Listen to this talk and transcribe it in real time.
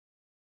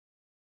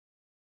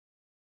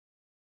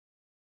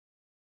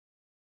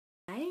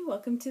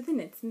welcome to the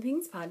Knits and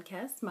Things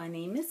podcast. My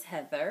name is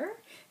Heather.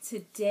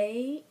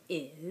 Today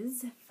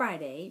is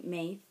Friday,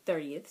 May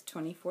 30th,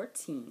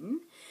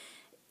 2014.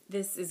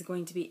 This is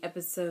going to be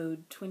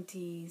episode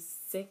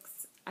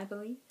 26, I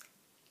believe.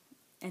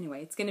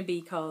 Anyway, it's going to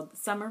be called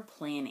Summer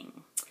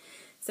Planning.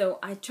 So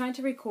I tried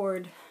to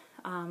record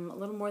a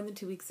little more than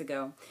 2 weeks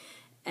ago,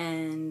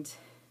 and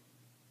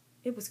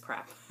it was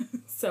crap.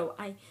 So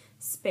I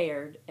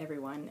spared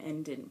everyone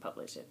and didn't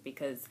publish it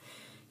because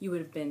you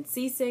would have been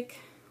seasick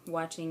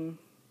watching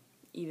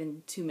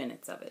even 2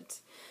 minutes of it.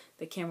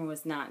 The camera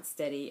was not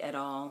steady at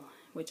all,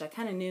 which I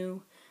kind of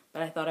knew,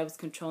 but I thought I was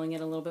controlling it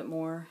a little bit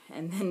more.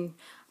 And then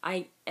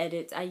I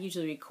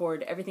usually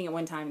record everything at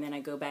one time, and then I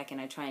go back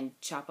and I try and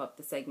chop up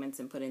the segments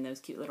and put in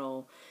those cute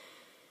little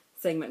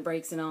segment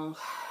breaks and all.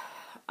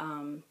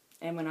 And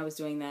when I was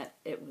doing that,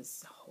 it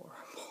was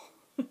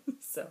horrible.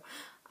 So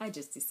I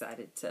just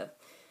decided to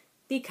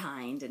be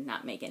kind and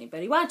not make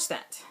anybody watch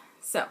that.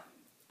 So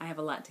I have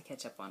a lot to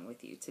catch up on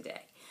with you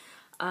today.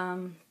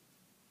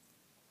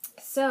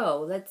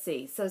 So let's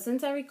see. So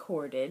since I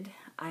recorded,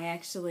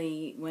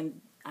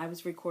 when I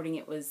was recording,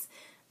 it was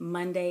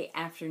Monday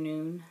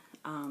afternoon,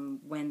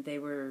 when they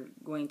were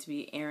going to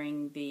be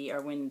airing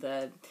when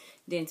the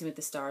Dancing with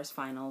the Stars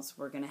finals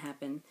were going to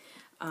happen.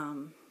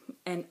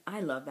 And I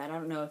love that. I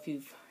don't know if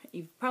you've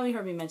probably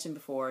heard me mention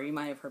before. You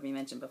might have heard me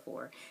mention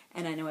before.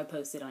 And I know I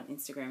posted on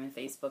Instagram and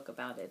Facebook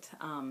about it.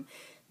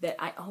 That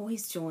I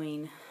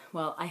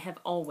have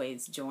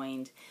always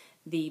joined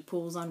the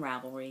pools on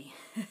Ravelry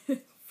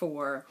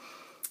for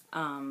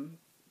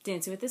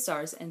Dancing with the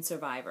Stars and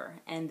Survivor.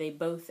 And they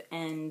both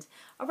end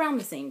around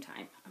the same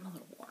time. I'm a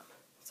little warm.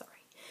 Sorry.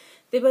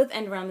 They both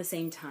end around the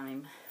same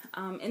time.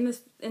 In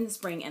the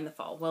spring and the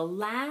fall. Well,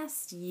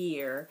 last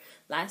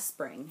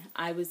spring,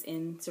 I was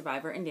in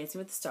Survivor and Dancing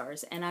with the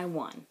Stars, and I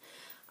won.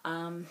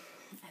 I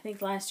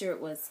think last year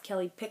it was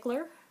Kelly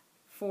Pickler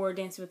for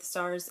Dancing with the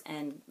Stars,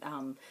 and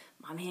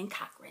my man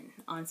Cochran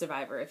on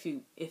Survivor. If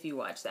you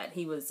watch that,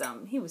 he was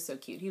so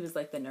cute. He was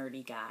like the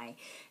nerdy guy,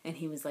 and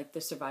he was like the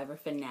Survivor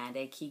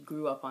fanatic. He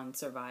grew up on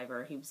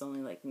Survivor. He was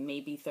only like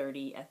maybe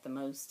 30 at the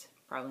most.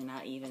 Probably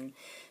not even.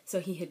 So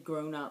he had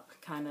grown up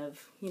kind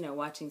of,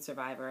 watching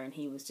Survivor, and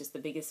he was just the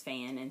biggest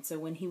fan. And so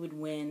when he would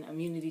win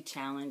immunity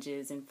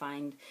challenges and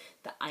find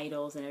the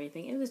idols and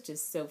everything, it was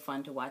just so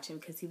fun to watch him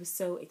because he was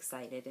so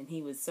excited and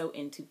he was so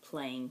into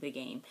playing the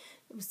game.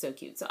 It was so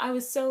cute. So I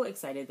was so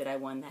excited that I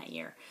won that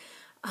year.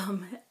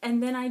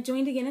 And then I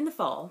joined again in the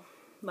fall,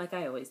 like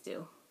I always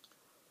do,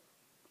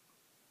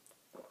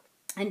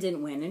 and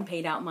didn't win and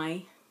paid out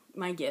my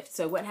gift.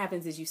 So what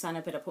happens is you sign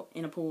up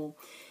in a pool,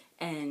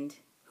 and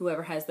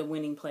whoever has the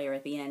winning player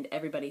at the end,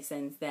 everybody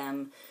sends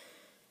them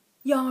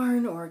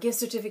yarn or gift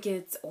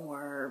certificates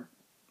or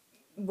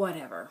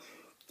whatever,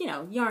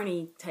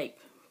 yarny type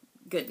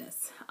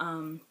goodness,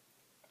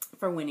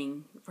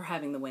 for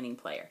having the winning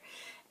player.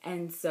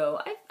 And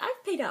so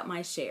I've paid out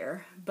my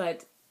share,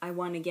 but I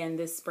won again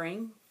this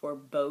spring for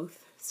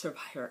both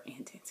Survivor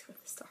and Dancing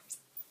with the Stars.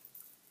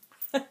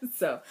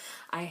 So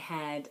I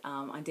had,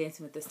 on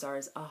Dancing with the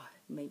Stars, it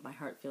made my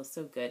heart feel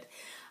so good.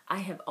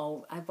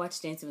 I've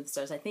watched Dancing with the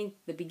Stars. I think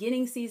the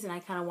beginning season I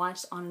kind of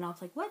watched on and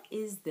off, like, what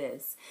is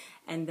this?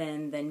 And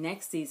then the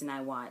next season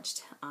I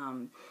watched,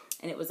 and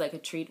it was like a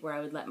treat where I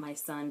would let my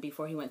son,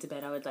 before he went to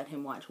bed, I would let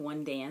him watch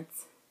one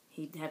dance.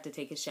 He'd have to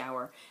take a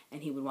shower,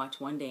 and he would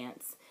watch one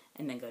dance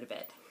and then go to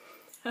bed.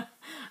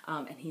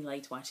 And he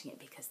liked watching it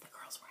because the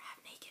girls were half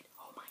naked.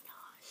 Oh my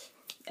gosh.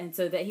 And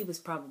so that he was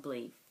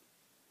probably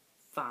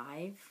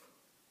 5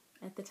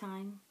 at the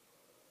time.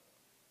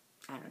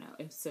 I don't know.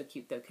 It was so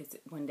cute, though, because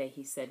one day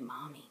he said,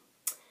 "Mommy,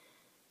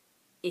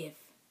 if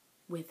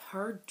with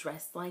her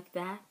dressed like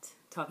that,"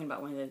 talking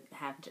about one of the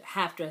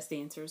half-dressed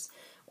dancers,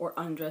 or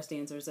undressed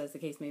dancers, as the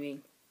case may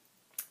be,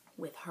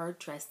 "with her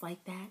dressed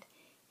like that,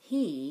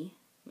 he,"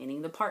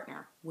 meaning the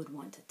partner, "would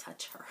want to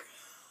touch her."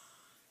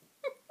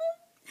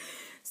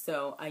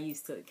 So I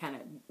used to kind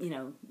of,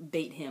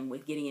 bait him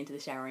with getting into the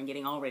shower and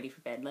getting all ready for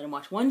bed. Let him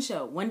watch one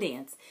show, one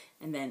dance,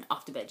 and then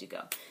off to bed you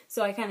go.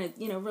 So I kind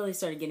of, really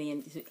started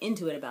getting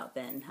into it about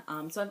then.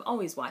 So I've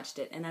always watched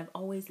it, and I've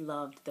always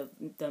loved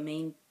the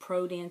main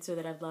pro dancer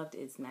that I've loved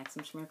is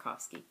Maxim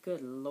Chmerkovskiy.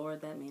 Good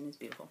Lord, that man is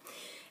beautiful.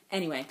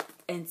 Anyway,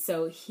 and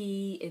so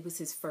it was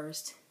his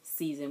first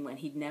season when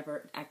he'd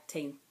never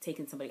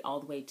taken somebody all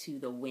the way to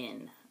the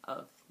win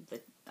of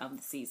the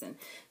season.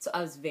 So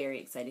I was very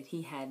excited.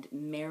 He had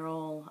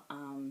Meryl,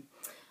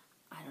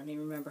 I don't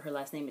even remember her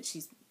last name, but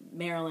she's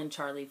Meryl and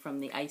Charlie from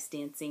the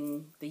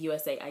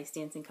USA ice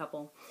dancing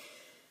couple.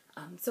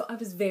 So I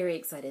was very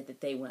excited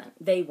that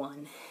they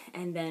won.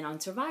 And then on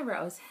Survivor,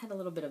 I had a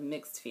little bit of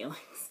mixed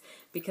feelings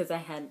because I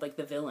had like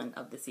the villain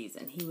of the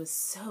season. He was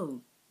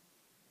so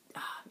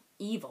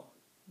evil,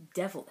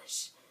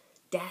 devilish,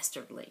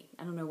 dastardly.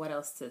 I don't know what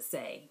else to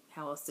say,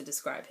 how else to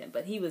describe him,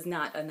 but he was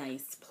not a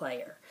nice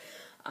player.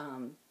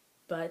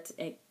 But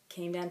it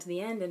came down to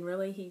the end, and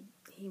really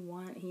he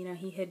won.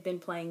 He had been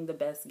playing the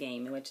best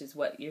game, which is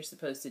what you're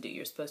supposed to do.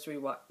 You're supposed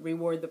to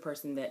reward the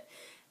person that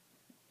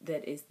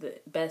is the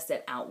best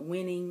at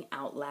outwinning,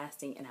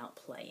 outlasting, and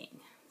outplaying.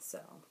 So,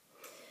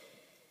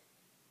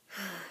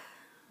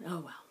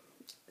 oh well.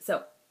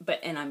 So,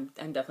 and I'm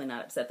definitely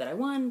not upset that I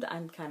won.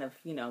 I'm kind of,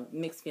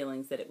 mixed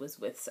feelings that it was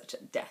with such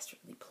a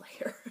dastardly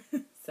player.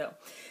 So,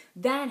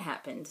 that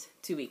happened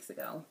 2 weeks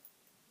ago.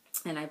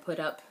 And I put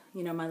up,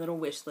 my little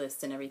wish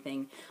list and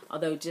everything.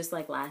 Although just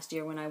like last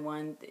year when I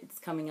won, it's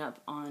coming up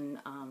on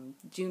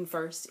June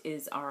 1st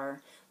is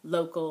our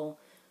local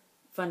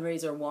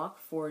fundraiser walk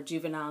for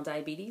juvenile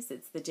diabetes.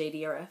 It's the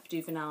JDRF,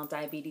 Juvenile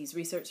Diabetes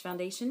Research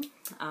Foundation,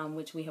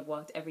 which we have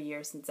walked every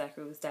year since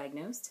Zachary was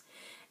diagnosed.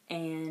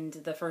 And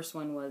the first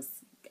one was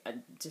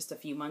just a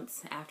few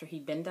months after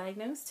he'd been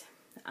diagnosed.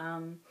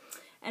 And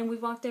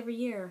we've walked every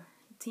year.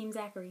 Team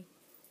Zachary.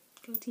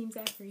 Go Team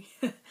Zachary.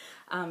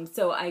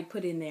 So I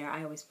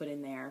always put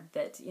in there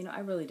that, I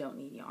really don't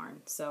need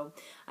yarn. So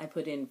I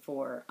put in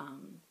for,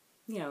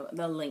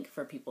 the link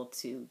for people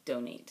to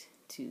donate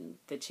to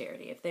the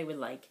charity if they would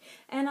like.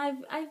 And I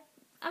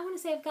want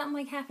to say I've gotten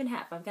like half and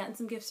half. I've gotten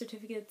some gift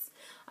certificates.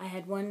 I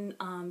had one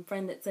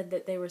friend that said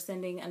that they were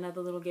sending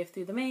another little gift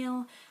through the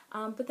mail.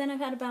 But then I've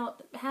had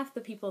about half the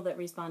people that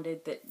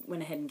responded that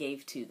went ahead and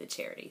gave to the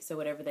charity. So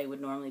whatever they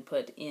would normally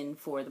put in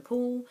for the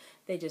pool,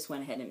 they just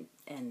went ahead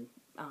and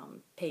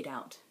paid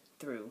out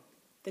through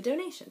the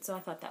donation. So I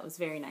thought that was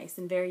very nice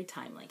and very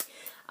timely.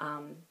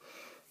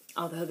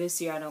 Although this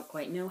year I don't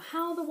quite know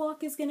how the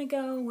walk is going to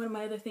go. One of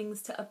my other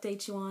things to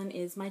update you on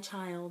is my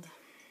child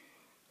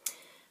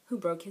who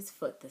broke his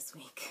foot this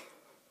week.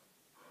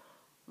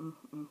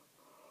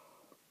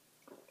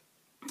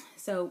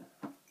 So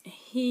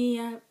he,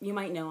 you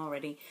might know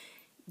already,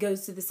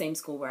 goes to the same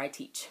school where I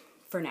teach.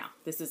 For now,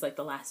 this is like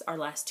our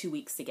last 2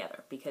 weeks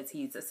together because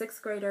he's a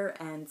 6th grader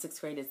and 6th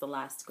grade is the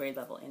last grade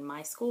level in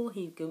my school.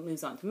 He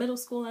moves on to middle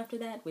school after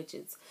that, which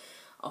is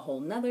a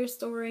whole nother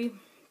story.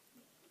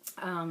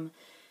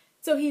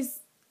 So he's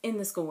in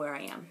the school where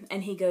I am,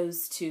 and he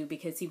goes to,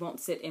 because he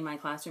won't sit in my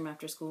classroom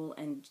after school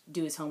and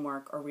do his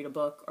homework or read a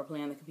book or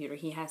play on the computer.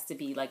 He has to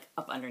be like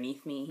up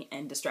underneath me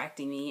and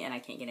distracting me, and I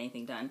can't get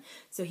anything done.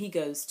 So he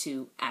goes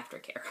to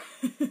aftercare.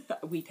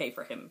 We pay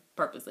for him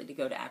purposely to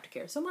go to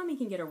aftercare so mommy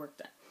can get her work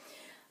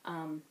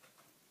done.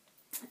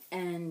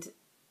 And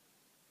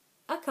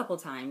a couple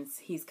times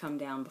he's come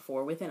down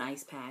before with an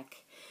ice pack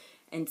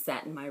and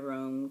sat in my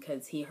room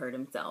because he hurt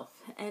himself.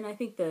 And I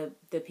think the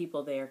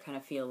people there kind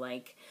of feel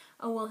like,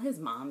 oh, well, his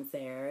mom's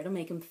there. It'll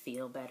make him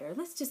feel better.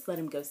 Let's just let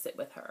him go sit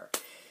with her.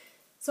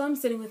 So I'm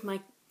sitting with my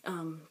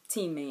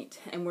teammate,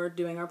 and we're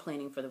doing our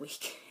planning for the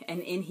week.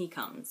 And in he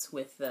comes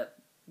with the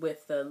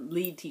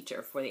lead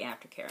teacher for the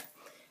aftercare.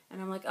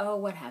 And I'm like, oh,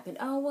 what happened?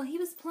 Oh, well, he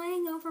was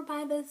playing over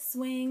by the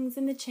swings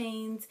and the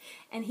chains,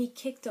 and he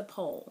kicked a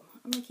pole.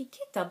 I'm like, he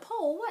kicked a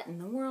pole? What in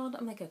the world?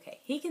 I'm like, okay,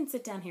 he can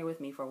sit down here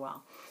with me for a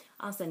while.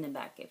 I'll send him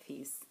back if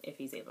he's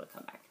able to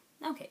come back.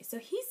 Okay, so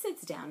he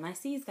sits down, and I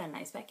see he's got an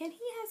ice pack, and he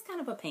has kind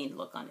of a pained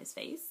look on his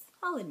face,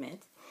 I'll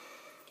admit.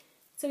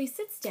 So he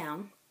sits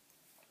down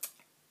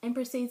and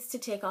proceeds to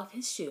take off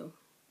his shoe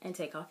and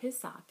take off his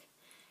sock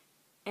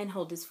and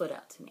hold his foot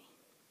out to me.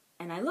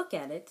 And I look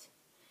at it,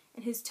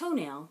 and his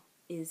toenail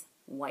is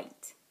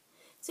white.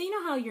 So you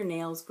know how your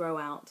nails grow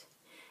out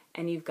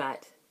and you've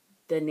got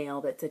the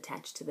nail that's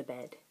attached to the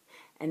bed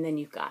and then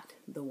you've got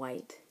the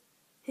white.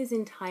 His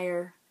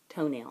entire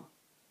toenail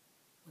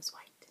was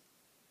white.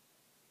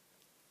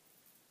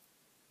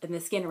 And the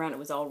skin around it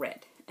was all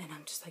red. And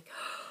I'm just like,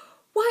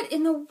 what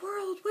in the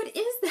world? What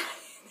is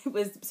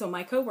that? So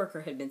my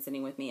coworker had been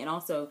sitting with me, and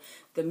also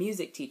the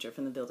music teacher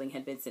from the building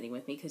had been sitting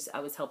with me because I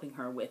was helping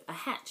her with a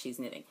hat she's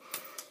knitting.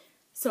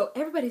 So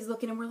everybody's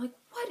looking, and we're like,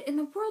 what in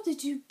the world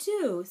did you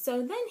do? So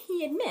then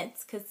he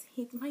admits, because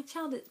my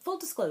child, full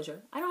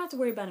disclosure, I don't have to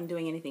worry about him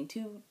doing anything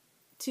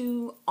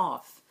too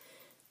off,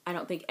 I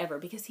don't think ever,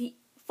 because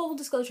full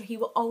disclosure, he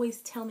will always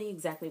tell me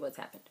exactly what's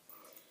happened.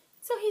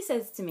 So he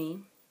says to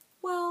me,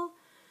 well,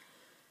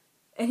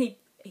 and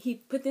he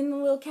put in the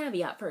little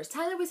caveat first,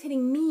 Tyler was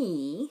hitting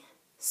me,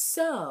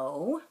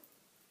 so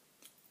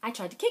I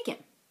tried to kick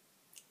him,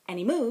 and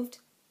he moved,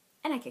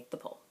 and I kicked the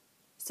pole.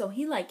 So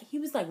he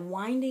was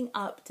winding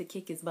up to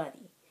kick his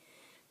buddy.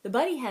 The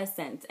buddy has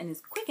sense and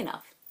is quick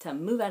enough to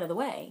move out of the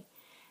way.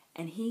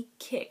 And he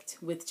kicked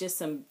with just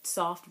some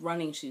soft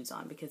running shoes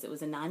on because it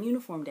was a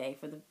non-uniform day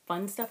for the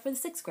fun stuff for the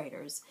 6th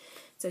graders.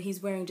 So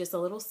he's wearing just a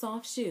little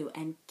soft shoe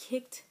and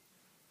kicked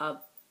a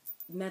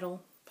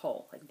metal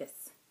pole like this.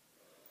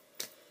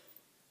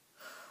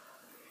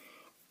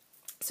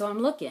 So I'm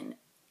looking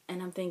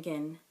and I'm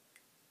thinking,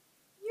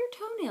 your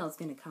toenail's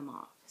going to come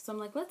off. So I'm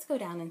like, let's go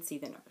down and see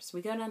the nurse.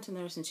 We go down to the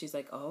nurse and she's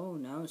like, oh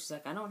no. She's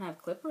like, I don't have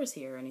clippers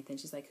here or anything.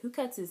 She's like, who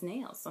cuts his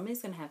nails?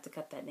 Somebody's going to have to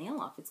cut that nail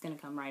off. It's going to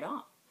come right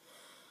off.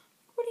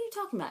 What are you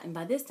talking about? And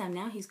by this time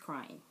now he's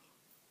crying.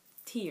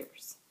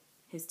 Tears.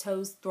 His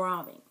toes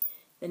throbbing.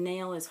 The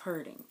nail is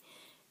hurting.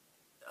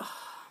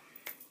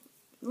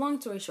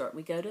 Long story short,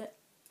 we go to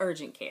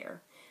urgent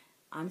care.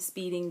 I'm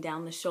speeding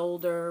down the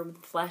shoulder,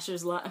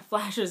 flashers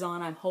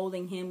on. I'm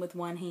holding him with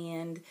one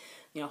hand,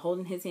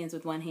 holding his hands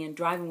with one hand,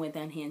 driving with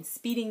one hand,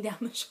 speeding down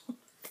the shoulder.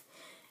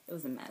 It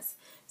was a mess.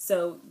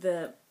 So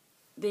the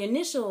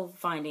initial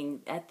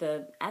finding at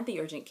the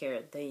urgent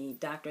care, the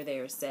doctor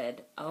there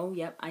said, "Oh,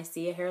 yep, I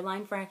see a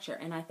hairline fracture."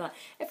 And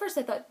at first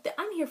I thought,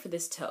 I'm here for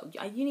this toe.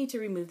 You need to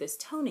remove this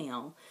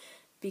toenail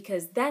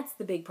because that's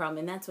the big problem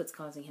and that's what's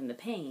causing him the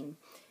pain.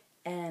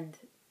 And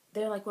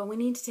they're like, "Well, we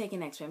need to take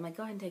an x-ray." I'm like,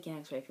 "Go ahead and take an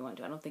x-ray if you want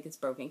to. I don't think it's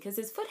broken." Because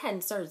his foot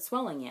hadn't started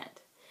swelling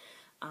yet.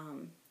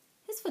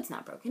 His foot's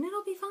not broken.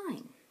 It'll be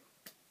fine.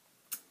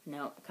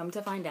 No, come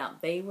to find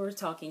out, they were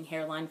talking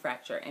hairline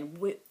fracture. And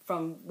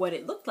from what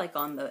it looked like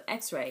on the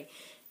x-ray,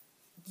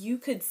 you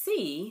could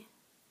see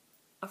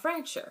a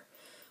fracture.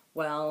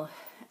 Well,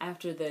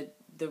 after the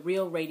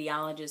real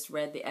radiologist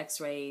read the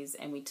x-rays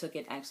and we took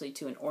it actually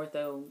to an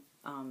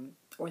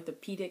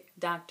orthopedic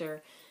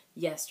doctor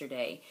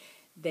yesterday,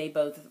 they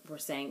both were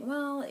saying,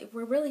 well,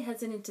 we're really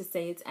hesitant to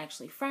say it's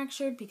actually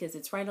fractured because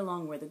it's right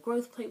along where the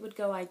growth plate would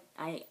go.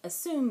 I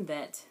assume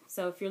that,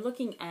 so if you're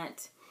looking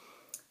at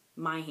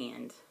my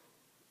hand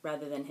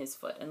rather than his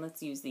foot, and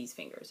let's use these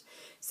fingers.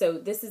 So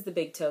this is the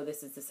big toe,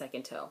 this is the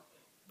second toe.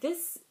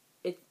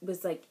 It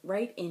was like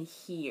right in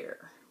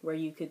here where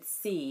you could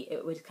see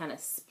it would kind of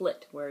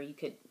split where you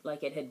could,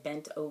 like it had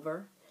bent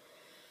over.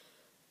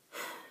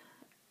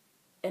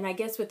 And I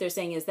guess what they're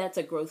saying is that's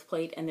a growth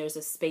plate and there's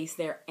a space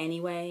there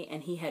anyway,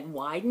 and he had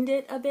widened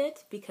it a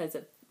bit because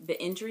of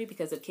the injury,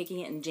 because of kicking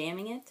it and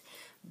jamming it,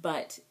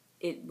 but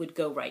it would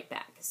go right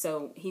back.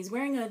 So he's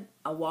wearing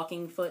a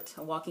walking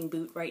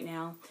boot right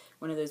now,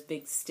 one of those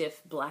big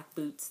stiff black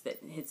boots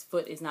that his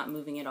foot is not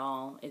moving at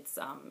all. It's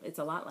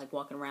a lot like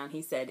walking around,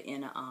 he said,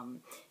 in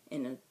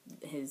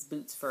his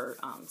boots for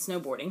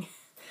snowboarding.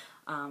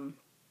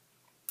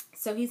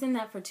 So he's in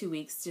that for 2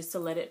 weeks just to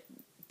let it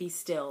be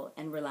still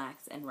and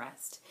relax and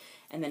rest.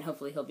 And then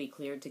hopefully he'll be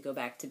cleared to go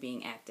back to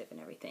being active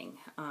and everything.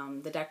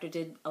 The doctor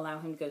did allow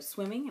him to go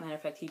swimming. As a matter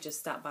of fact, he just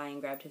stopped by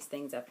and grabbed his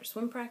things after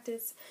swim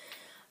practice.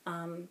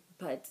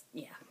 But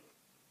yeah,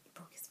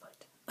 broke his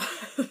foot.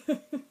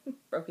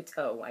 Broke a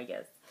toe, I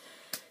guess.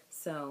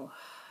 So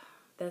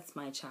that's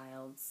my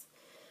child's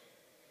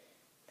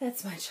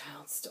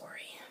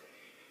story.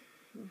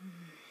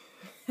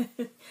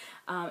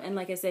 And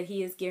like I said,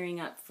 he is gearing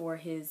up for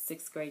his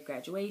 6th grade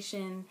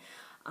graduation.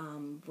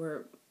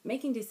 We're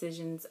making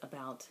decisions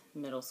about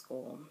middle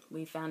school.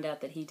 We found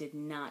out that he did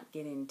not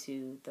get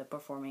into the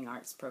performing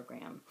arts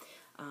program.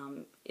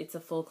 It's a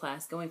full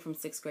class. Going from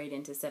 6th grade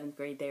into 7th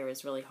grade there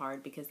is really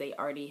hard because they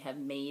already have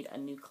made a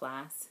new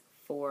class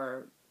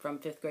from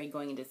 5th grade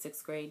going into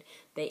 6th grade.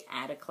 They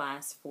add a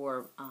class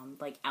for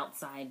like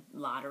outside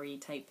lottery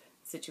type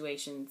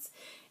situations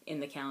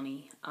in the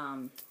county.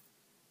 I'm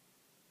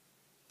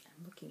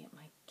looking at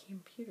my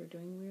computer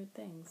doing weird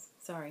things.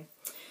 Sorry.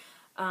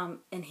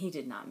 And he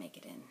did not make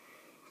it in.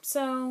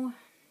 So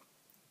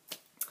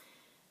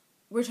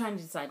we're trying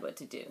to decide what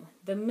to do.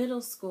 The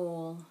middle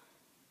school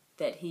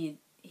that he's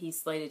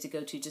slated to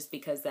go to, just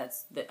because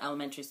that's the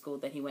elementary school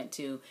that he went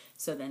to,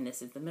 so then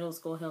this is the middle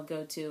school he'll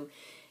go to,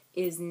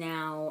 is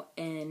now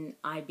an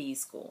IB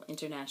school,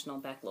 International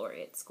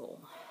Baccalaureate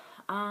School.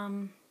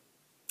 And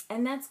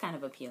that's kind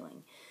of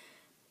appealing.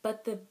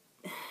 But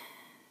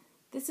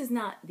this is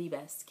not the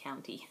best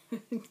county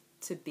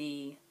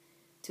to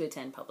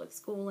attend public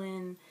school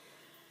in.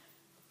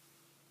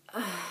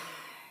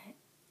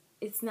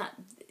 It's not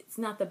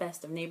the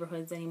best of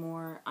neighborhoods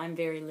anymore. I'm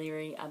very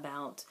leery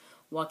about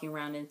walking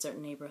around in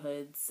certain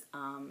neighborhoods,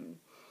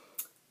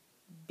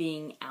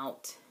 being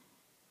out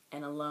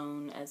and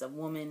alone as a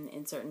woman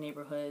in certain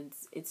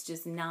neighborhoods. It's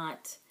just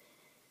not.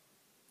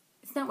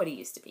 It's not what it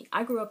used to be.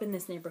 I grew up in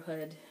this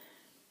neighborhood,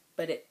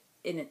 but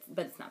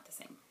it's not the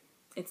same.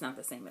 It's not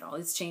the same at all.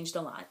 It's changed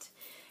a lot,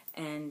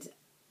 and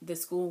the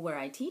school where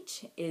I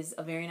teach is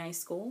a very nice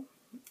school.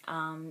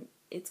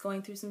 It's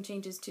going through some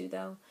changes too,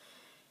 though.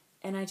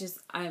 And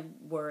I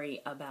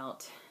worry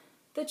about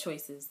the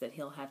choices that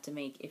he'll have to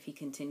make if he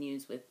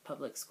continues with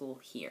public school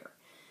here.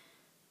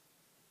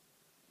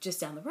 Just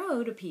down the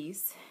road a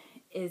piece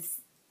is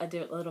a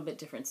little bit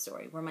different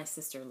story. Where my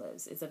sister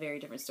lives is a very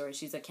different story.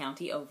 She's a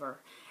county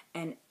over.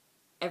 And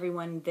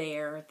everyone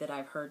there that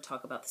I've heard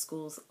talk about the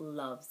schools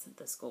loves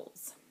the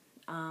schools.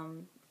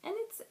 And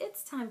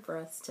it's time for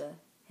us to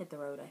hit the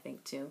road, I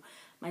think, too.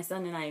 My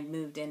son and I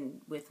moved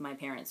in with my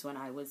parents when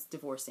I was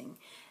divorcing,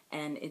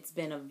 and it's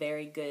been a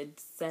very good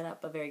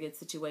setup, a very good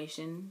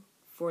situation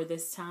for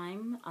this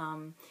time.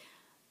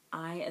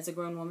 I, as a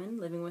grown woman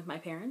living with my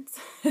parents,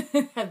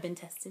 have been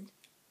tested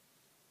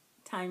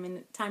time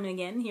and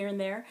again, here and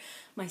there.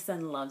 My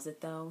son loves it,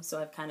 though, so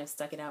I've kind of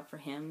stuck it out for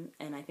him,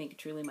 and I think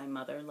truly my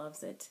mother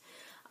loves it.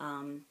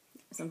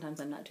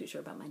 Sometimes I'm not too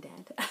sure about my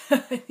dad.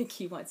 I think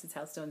he wants his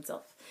house to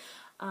himself.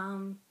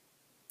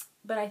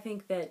 But I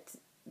think that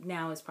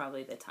now is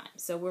probably the time.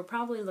 So we're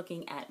probably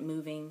looking at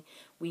moving.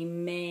 We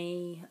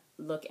may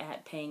look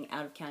at paying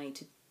out of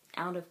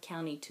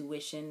county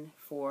tuition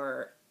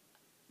for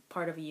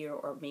part of a year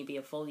or maybe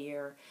a full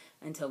year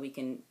until we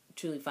can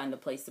truly find the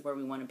place where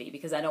we want to be.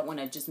 Because I don't want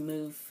to just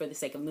move for the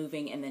sake of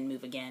moving and then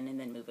move again and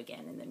then move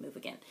again and then move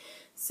again.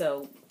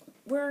 So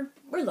we're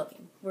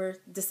looking. We're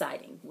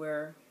deciding.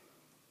 We're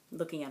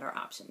looking at our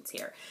options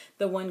here.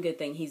 The one good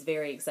thing, he's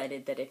very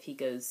excited that if he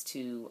goes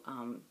to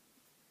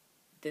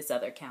this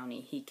other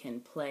county, he can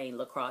play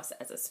lacrosse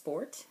as a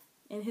sport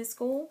in his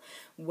school,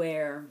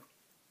 where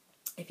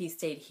if he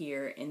stayed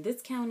here in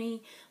this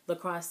county,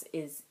 lacrosse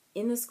is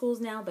in the schools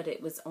now, but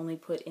it was only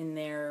put in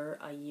there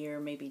a year,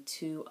 maybe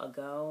 2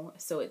 ago.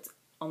 So it's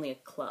only a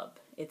club.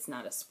 It's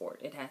not a sport.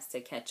 It has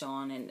to catch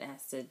on and it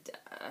has to,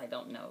 I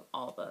don't know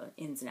all the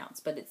ins and outs,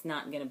 but it's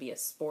not going to be a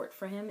sport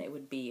for him. It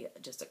would be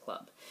just a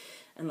club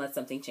unless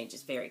something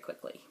changes very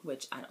quickly,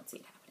 which I don't see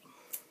it happening.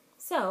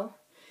 So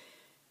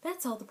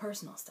that's all the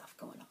personal stuff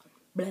going on.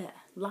 Blah.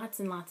 Lots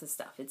and lots of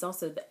stuff. It's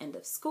also the end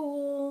of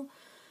school.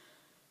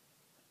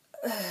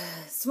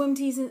 Swim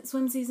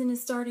season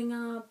is starting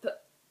up.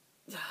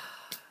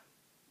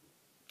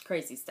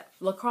 Crazy stuff.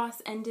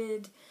 Lacrosse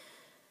ended.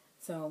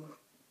 So,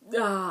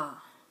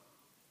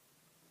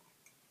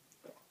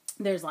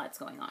 there's lots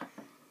going on.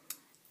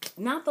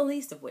 Not the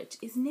least of which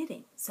is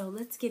knitting. So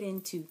let's get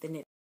into the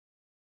knitting.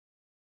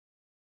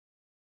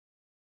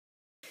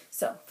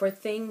 So for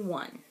thing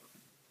 1,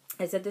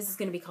 I said this is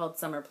going to be called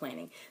summer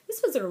planning.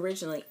 This was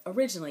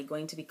originally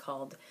going to be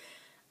called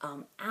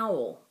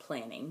owl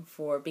planning,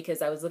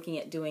 because I was looking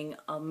at doing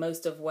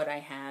most of what I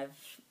have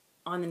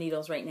on the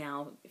needles right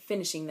now,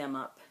 finishing them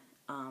up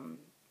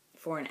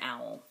for an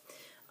owl.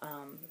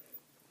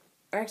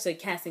 Or actually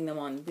casting them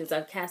on, because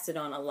I've casted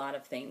on a lot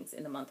of things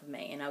in the month of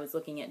May, and I was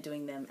looking at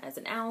doing them as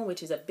an owl,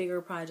 which is a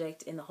bigger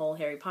project in the whole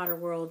Harry Potter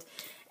world,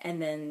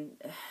 and then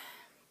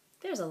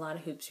there's a lot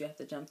of hoops you have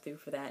to jump through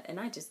for that, and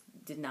I just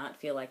did not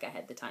feel like I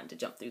had the time to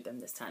jump through them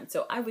this time.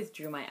 So I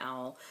withdrew my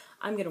owl.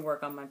 I'm going to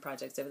work on my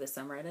projects over the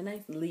summer at a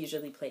nice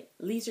leisurely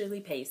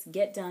pace,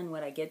 get done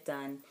what I get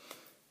done,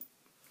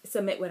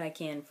 submit what I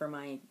can for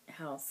my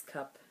house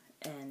cup,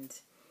 and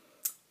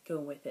go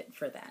with it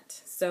for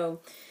that. So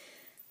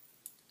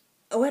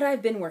what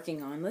I've been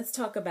working on, let's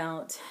talk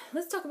about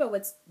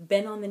what's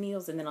been on the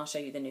needles, and then I'll show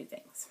you the new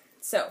things.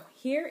 So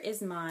here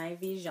is my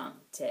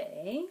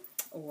Vejante,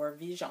 or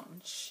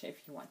Vijanche,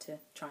 if you want to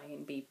try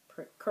and be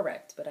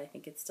correct, but I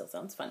think it still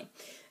sounds funny.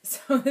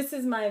 So this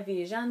is my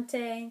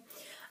Vejante.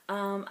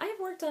 I've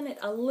worked on it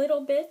a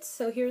little bit,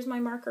 so here's my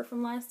marker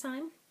from last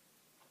time.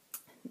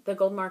 The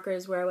gold marker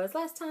is where I was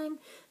last time.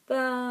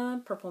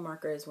 The purple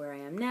marker is where I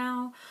am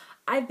now.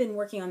 I've been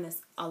working on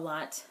this a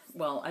lot.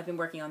 Well, I've been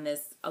working on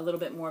this a little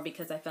bit more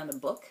because I found a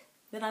book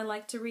that I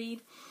like to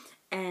read.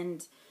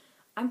 And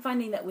I'm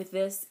finding that with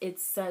this,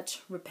 it's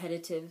such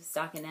repetitive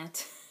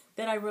stockinette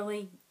that I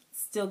really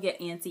still get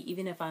antsy.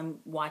 Even if I'm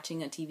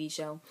watching a TV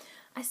show,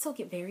 I still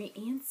get very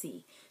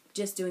antsy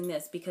just doing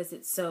this because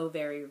it's so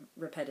very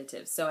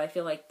repetitive. So I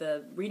feel like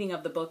the reading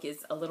of the book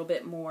is a little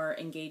bit more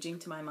engaging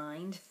to my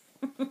mind.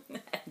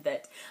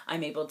 That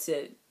I'm able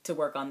to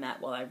work on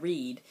that while I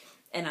read,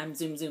 and I'm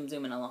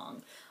zooming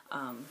along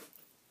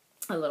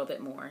a little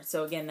bit more.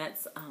 So again,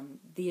 that's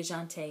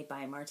Vejante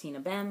by Martina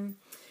Behm.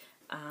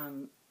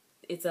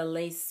 It's a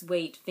lace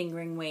weight,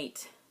 fingering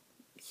weight,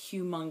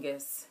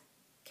 humongous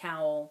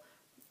cowl,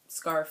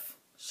 scarf,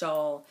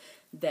 shawl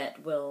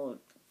that will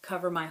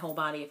cover my whole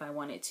body if I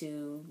want it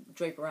to,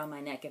 drape around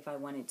my neck if I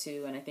wanted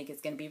to, and I think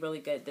it's going to be really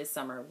good this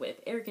summer with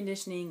air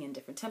conditioning and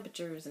different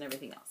temperatures and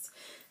everything else.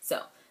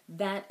 So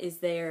that is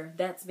there.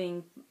 That's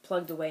being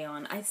plugged away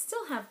on. I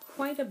still have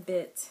quite a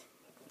bit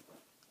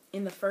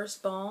in the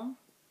first ball.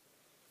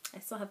 I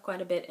still have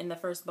quite a bit in the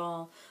first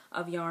ball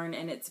of yarn,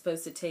 and it's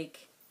supposed to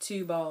take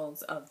 2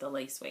 balls of the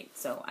lace weight.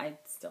 So I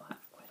still have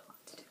quite a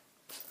lot to do,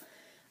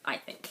 I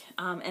think.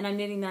 And I'm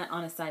knitting that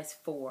on a size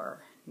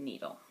 4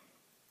 needle.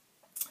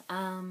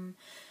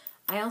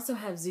 I also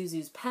have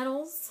Zuzu's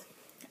Petals.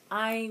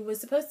 I was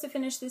supposed to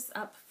finish this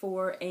up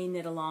for a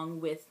knit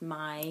along with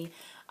my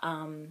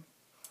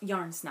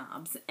Yarn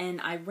Snobs,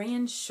 and I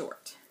ran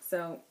short.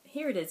 So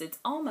here it is. It's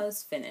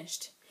almost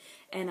finished,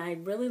 and I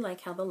really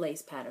like how the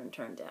lace pattern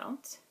turned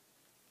out.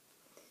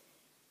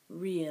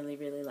 Really,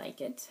 really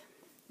like it.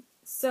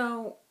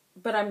 So,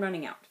 but I'm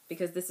running out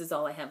because this is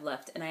all I have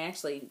left, and I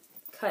actually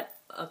cut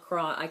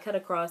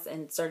across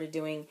and started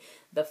doing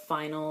the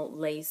final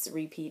lace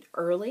repeat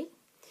early.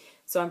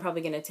 So I'm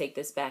probably going to take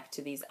this back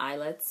to these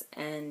eyelets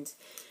and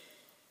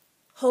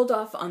hold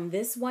off on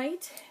this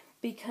white,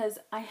 because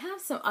I have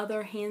some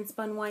other hand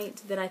spun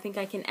white that I think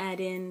I can add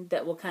in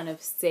that will kind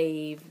of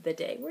save the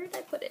day. Where did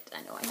I put it?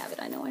 I know I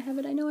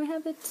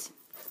have it.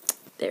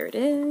 There it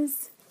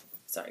is.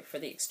 Sorry for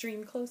the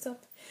extreme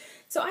close-up.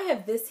 So I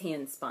have this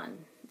hand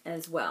spun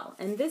as well.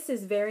 And this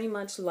is very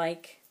much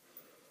like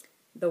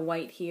the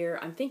white here.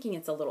 I'm thinking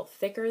it's a little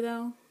thicker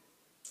though.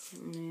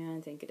 Yeah,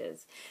 I think it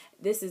is.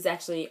 This is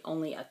actually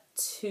only a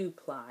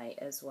 2-ply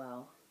as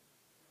well.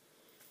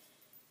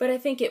 But I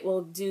think it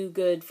will do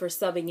good for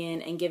subbing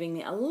in and giving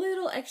me a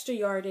little extra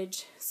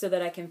yardage so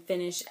that I can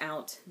finish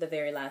out the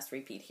very last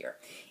repeat here.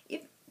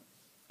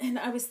 And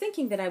I was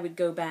thinking that I would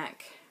go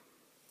back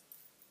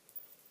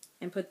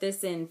and put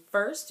this in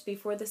first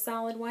before the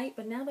solid white,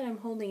 but now that I'm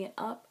holding it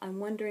up, I'm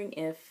wondering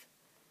if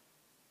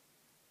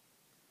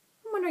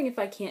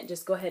I can't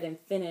just go ahead and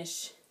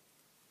finish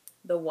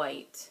the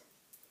white.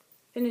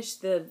 Finish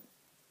the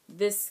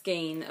this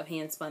skein of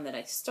hand spun that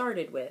I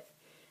started with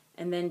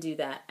and then do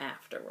that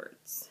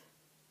afterwards.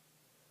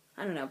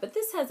 I don't know, but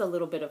this has a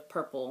little bit of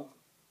purple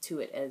to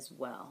it as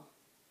well.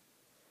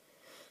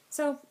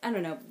 So, I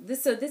don't know.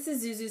 This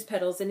is Zuzu's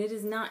Petals, and it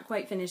is not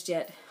quite finished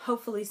yet.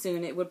 Hopefully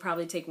soon. It would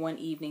probably take one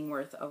evening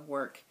worth of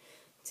work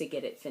to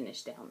get it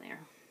finished down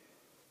there.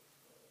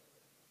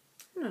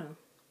 I don't know.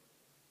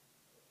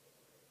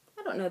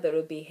 I don't know that it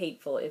would be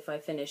hateful if I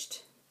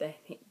finished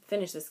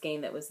the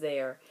skein that was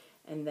there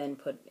and then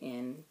put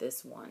in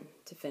this one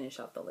to finish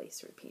off the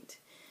lace repeat.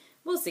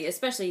 We'll see,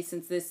 especially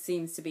since this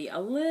seems to be a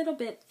little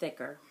bit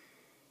thicker.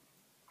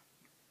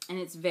 And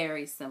it's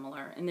very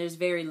similar, and there's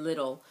very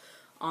little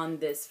on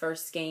this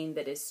first skein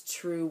that is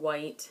true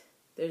white.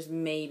 There's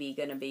maybe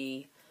going to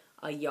be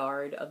a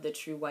yard of the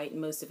true white.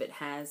 Most of it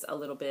has a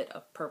little bit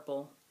of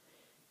purple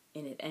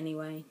in it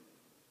anyway.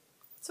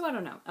 So I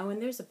don't know. Oh, and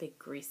there's a big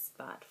grease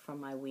spot from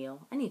my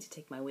wheel. I need to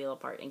take my wheel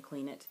apart and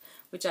clean it,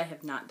 which I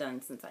have not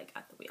done since I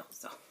got the wheel.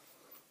 So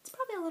it's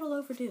probably a little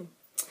overdue.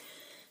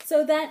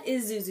 So that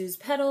is Zuzu's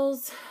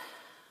Petals.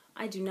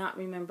 I do not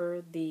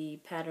remember the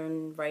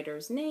pattern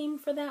writer's name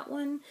for that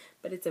one,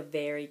 but it's a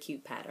very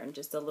cute pattern,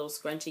 just a little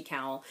scrunchy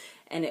cowl,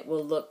 and it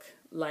will look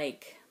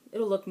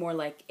more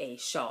like a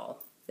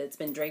shawl that's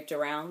been draped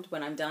around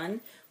when I'm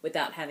done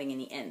without having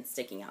any ends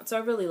sticking out. So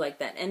I really like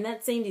that. And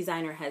that same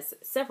designer has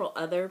several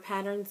other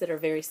patterns that are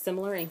very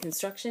similar in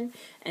construction,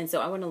 and so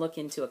I want to look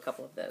into a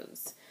couple of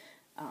those.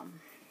 I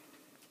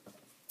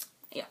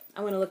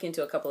want to look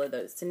into a couple of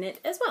those to knit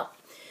as well.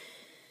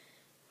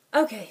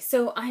 Okay,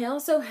 so I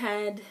also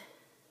had,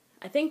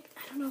 I think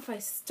I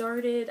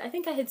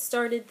had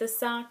started the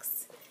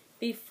socks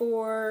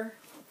before.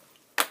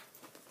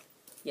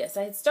 Yes,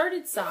 I had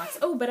started socks.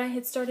 Oh, but I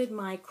had started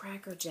my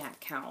Cracker Jack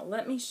cowl.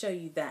 Let me show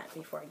you that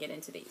before I get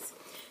into these.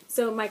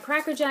 So my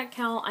Cracker Jack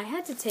cowl, I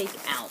had to take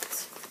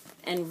out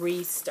and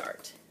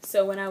restart.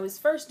 So when I was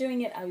first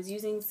doing it, I was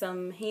using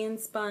some hand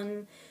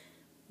spun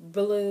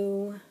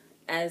blue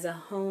as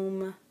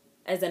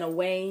an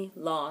away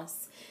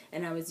loss,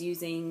 and I was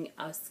using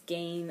a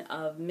skein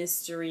of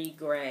Mystery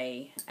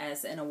Gray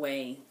as an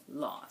away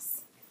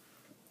loss.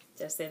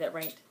 Did I say that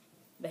right?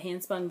 The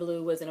handspun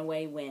blue was an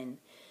away win.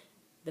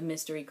 The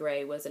Mystery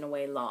Gray was an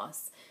away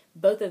loss.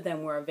 Both of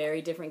them were a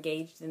very different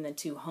gauge than the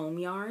two home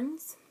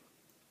yarns,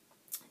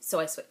 so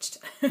I switched.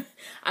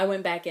 I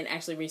went back and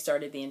actually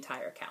restarted the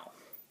entire cowl.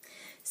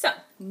 So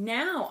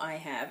now I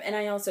have, and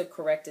I also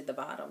corrected the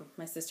bottom.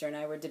 My sister and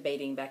I were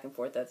debating back and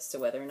forth as to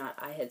whether or not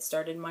I had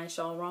started my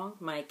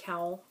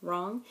cowl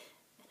wrong,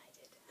 and I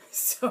did.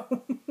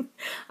 So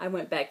I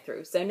went back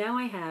through. So now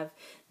I have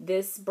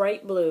this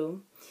bright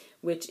blue,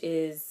 which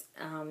is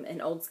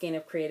an old skein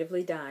of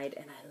Creatively Dyed,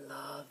 and I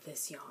love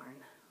this yarn.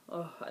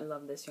 Oh, I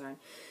love this yarn.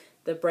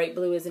 The bright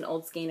blue is an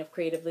old skein of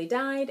Creatively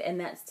Dyed, and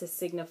that's to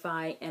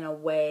signify an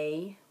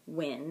away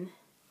win.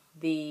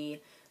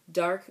 The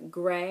dark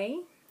gray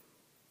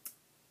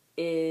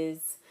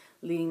is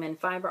Leading Men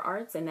Fiber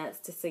Arts, and that's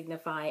to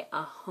signify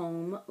a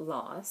home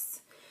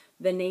loss.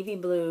 The navy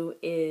blue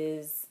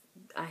is,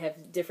 I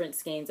have different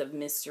skeins of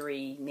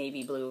mystery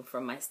navy blue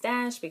from my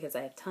stash because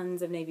I have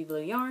tons of navy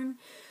blue yarn.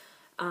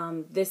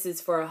 This is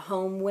for a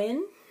home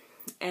win.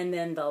 And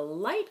then the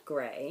light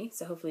gray,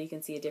 so hopefully you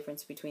can see a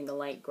difference between the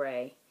light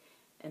gray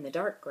and the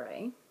dark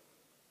gray.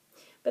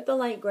 But the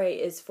light gray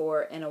is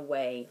for an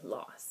away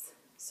loss.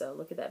 So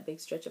look at that big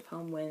stretch of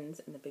home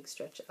wins and the big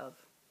stretch of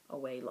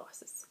away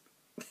losses.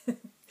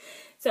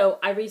 So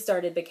I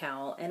restarted the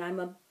cowl, and I'm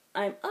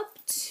up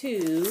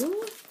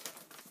to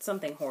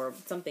something horrible,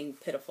 something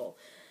pitiful.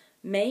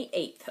 May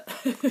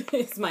 8th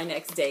is my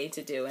next day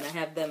to do, and I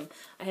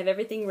have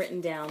everything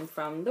written down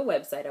from the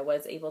website. I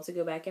was able to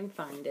go back and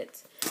find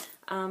it.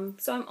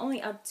 So I'm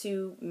only up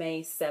to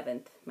May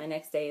 7th. My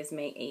next day is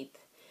May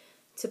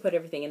 8th to put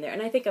everything in there,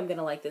 and I think I'm going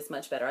to like this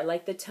much better. I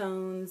like the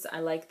tones.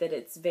 I like that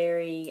it's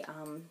very,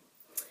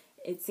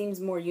 it seems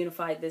more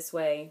unified this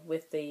way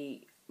with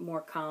the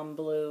more calm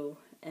blue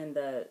and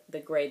the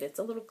gray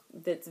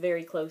that's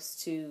very close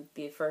to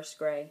the first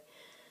gray.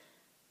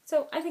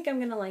 So I think I'm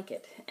going to like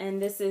it. And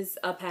this is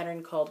a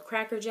pattern called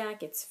Cracker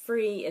Jack. It's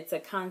free. It's a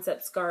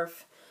concept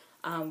scarf.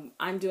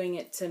 I'm doing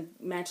it to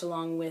match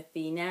along with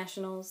the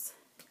Nationals.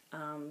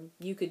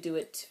 You could do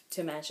it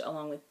to match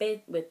along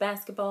with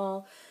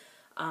basketball,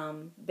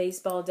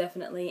 baseball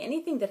definitely.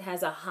 Anything that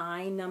has a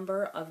high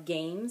number of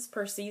games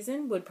per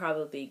season would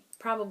probably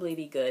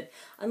be good.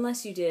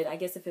 Unless you did, I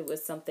guess if it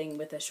was something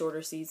with a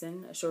shorter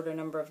season, a shorter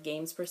number of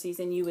games per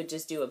season, you would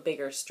just do a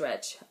bigger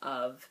stretch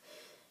of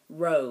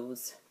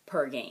rows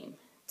per game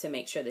to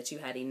make sure that you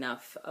had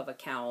enough of a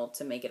cowl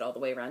to make it all the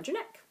way around your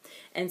neck.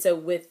 And so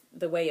with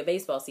the way a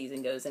baseball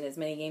season goes and as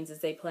many games as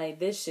they play,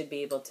 this should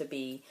be able to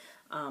be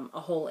a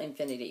whole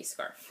infinity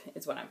scarf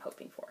is what I'm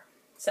hoping for.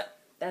 So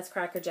that's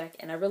Cracker Jack,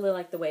 and I really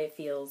like the way it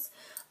feels.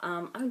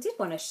 I did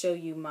want to show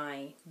you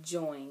my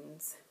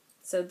joins.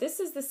 So this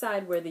is the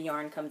side where the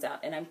yarn comes out,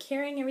 and I'm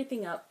carrying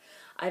everything up.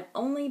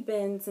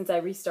 Since I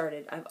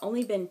restarted, I've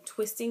only been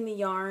twisting the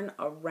yarn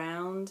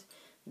around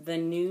the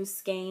new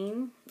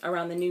skein,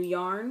 around the new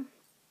yarn.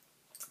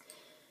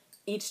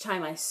 each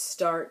time I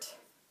start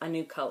a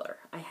new color.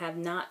 I have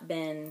not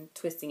been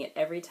twisting it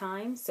every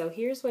time. So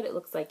here's what it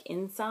looks like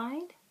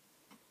inside.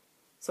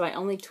 So I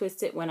only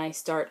twist it when I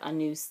start a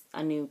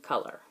new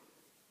color.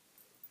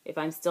 If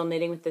I'm still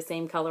knitting with the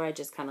same color, I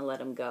just kind of let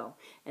them go.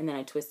 And then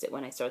I twist it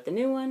when I start the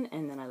new one,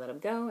 and then I let them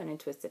go, and I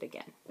twist it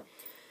again.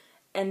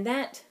 And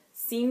that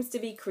seems to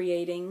be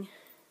creating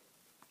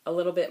a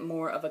little bit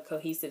more of a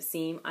cohesive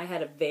seam. I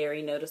had a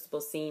very noticeable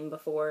seam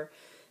before,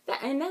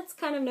 and that's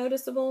kind of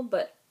noticeable,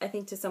 but I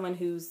think to someone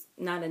who's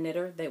not a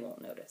knitter, they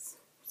won't notice.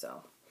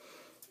 So,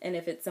 and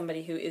if it's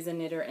somebody who is a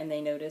knitter and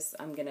they notice,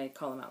 I'm going to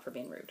call them out for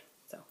being rude.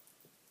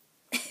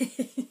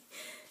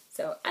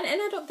 So, and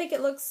I don't think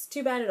it looks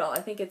too bad at all. I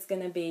think it's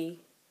going to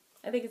be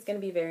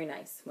very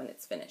nice when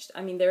it's finished.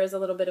 I mean, there is a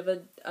little bit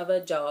of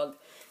a jog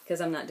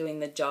because I'm not doing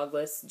the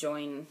jogless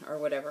join or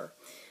whatever.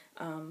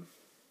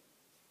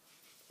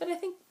 But I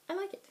think I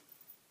like it.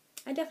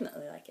 I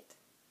definitely like it.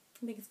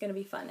 I think it's going to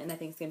be fun, and I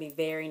think it's going to be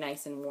very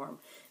nice and warm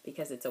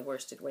because it's a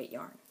worsted weight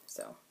yarn.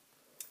 So,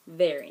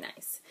 very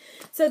nice.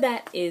 So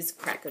that is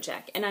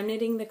Crackerjack, and I'm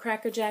knitting the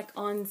Crackerjack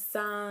on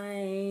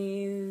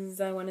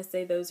size, I want to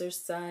say those are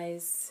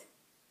size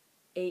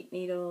 8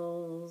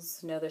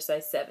 needles. No, they're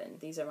size 7.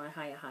 These are my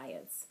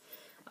Hiya-Hiyas,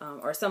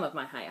 or some of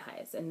my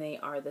Hiya-Hiyas, and they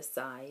are the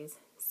size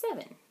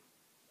 7,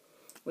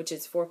 which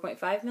is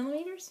 4.5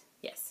 millimeters.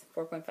 Yes,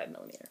 4.5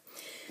 millimeter.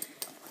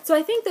 So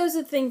I think those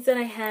are the things that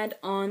I had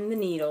on the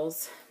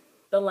needles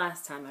the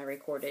last time I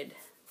recorded.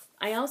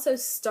 I also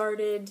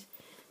started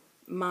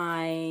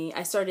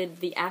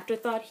the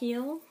Afterthought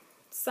Heel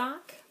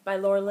sock by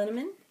Laura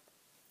Linneman.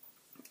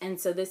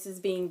 And so this is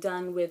being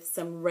done with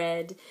some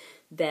red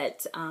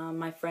that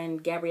my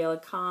friend Gabriella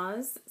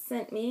Kaz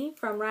sent me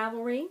from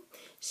Ravelry.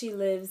 She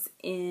lives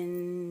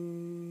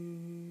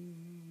in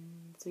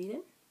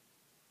Sweden.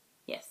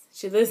 Yes,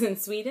 she lives in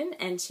Sweden,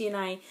 and she and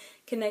I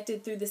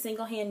connected through the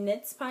Single Hand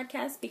Knits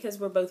podcast because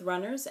we're both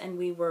runners, and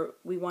we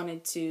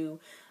wanted to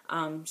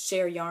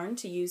share yarn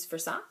to use for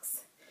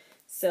socks.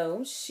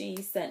 So she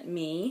sent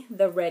me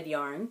the red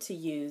yarn to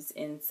use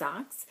in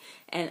socks,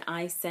 and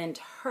I sent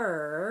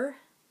her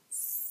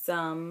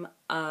some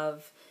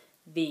of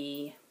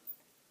the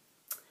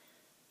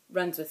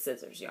Runs with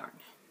Scissors yarn.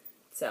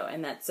 So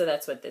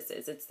that's what this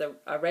is. It's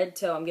a red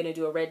toe. I'm going to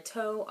do a red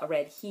toe, a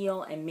red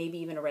heel, and maybe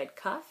even a red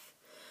cuff.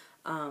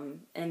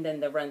 And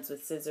then the Runs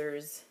with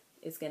Scissors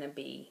is going to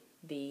be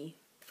the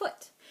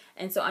foot.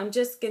 And so I'm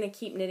just going to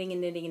keep knitting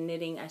and knitting and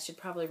knitting. I should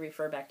probably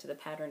refer back to the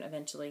pattern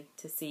eventually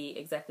to see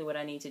exactly what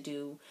I need to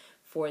do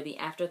for the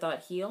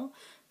Afterthought heel.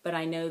 But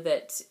I know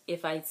that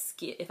if I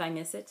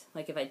miss it,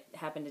 like if I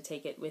happen to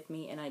take it with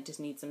me and I just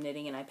need some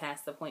knitting and I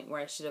pass the point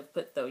where I should have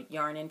put the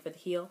yarn in for the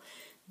heel,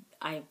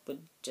 I would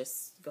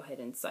just go ahead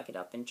and suck it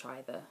up and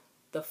try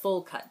the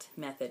full cut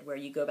method where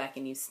you go back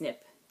and you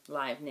snip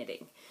live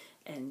knitting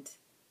and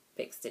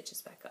pick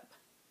stitches back up.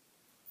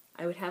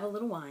 I would have a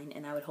little wine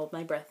and I would hold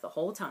my breath the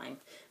whole time,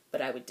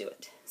 but I would do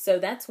it. So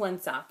that's one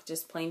sock,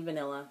 just plain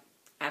vanilla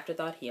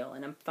Afterthought heel,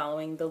 and I'm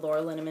following the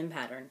Laura Linneman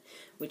pattern,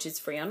 which is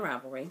free on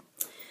Ravelry.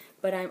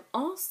 But I'm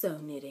also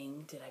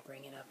knitting, did I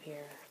bring it up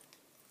here?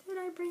 Did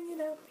I bring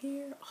it up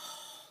here?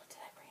 Oh, did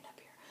I bring it up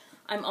here?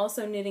 I'm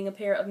also knitting a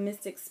pair of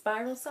Mystic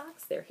Spiral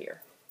socks. They're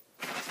here.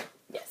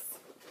 Yes.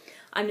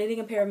 I'm knitting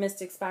a pair of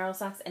Mystic Spiral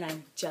socks, and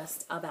I'm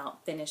just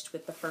about finished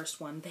with the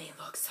first one. They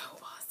look so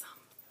awesome.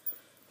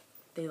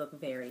 They look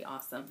very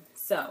awesome.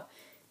 So,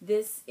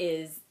 this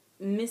is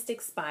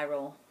Mystic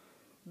Spiral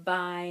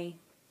by,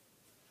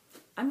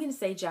 I'm going to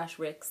say Josh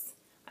Ricks.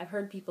 I've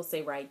heard people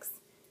say Rikes.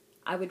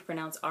 I would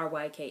pronounce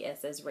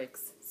R-Y-K-S as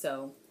Ricks,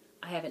 so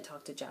I haven't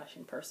talked to Josh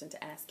in person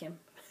to ask him.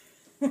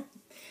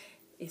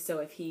 So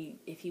if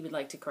he would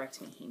like to correct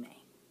me, he may.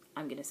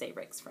 I'm going to say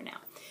Ricks for now.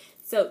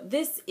 So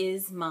this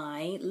is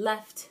my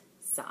left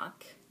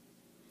sock.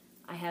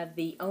 I have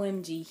the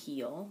OMG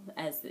heel,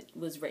 as it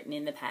was written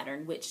in the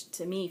pattern, which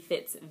to me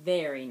fits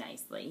very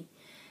nicely.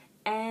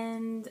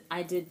 And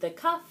I did the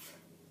cuff,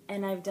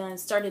 and I've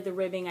started the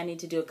ribbing. I need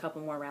to do a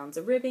couple more rounds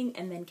of ribbing,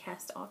 and then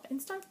cast off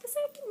and start the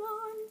second one.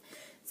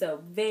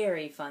 So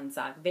very fun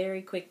sock,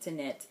 very quick to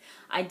knit.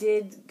 I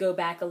did go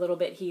back a little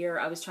bit here.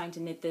 I was trying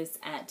to knit this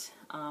at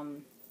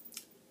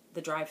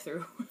the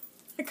drive-thru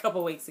a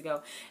couple weeks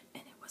ago,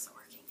 and it wasn't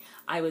working.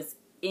 I was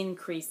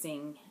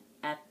increasing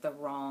at the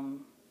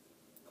wrong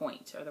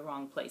point or the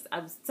wrong place.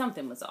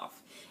 Something was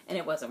off, and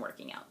it wasn't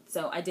working out.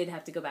 So I did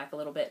have to go back a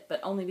little bit, but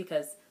only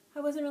because I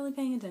wasn't really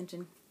paying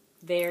attention.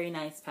 Very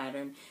nice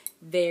pattern,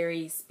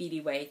 very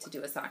speedy way to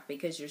do a sock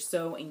because you're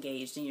so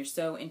engaged and you're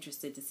so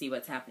interested to see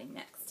what's happening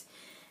next.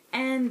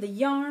 And the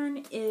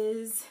yarn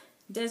is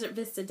Desert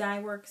Vista Dye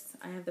Works.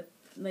 I have the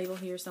label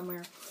here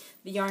somewhere.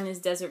 The yarn is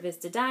Desert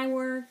Vista Dye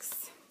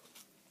Works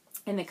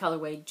in the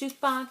colorway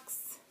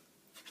Jukebox.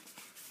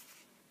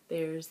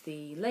 There's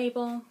the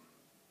label.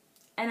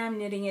 And I'm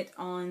knitting it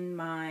on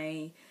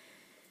my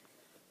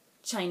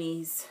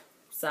Chinese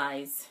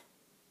size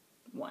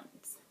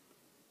ones.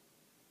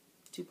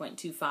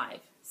 2.25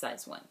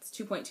 size ones.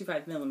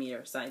 2.25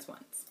 millimeter size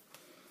ones.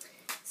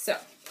 So,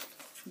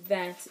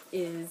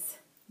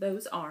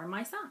 those are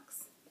my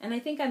socks. And I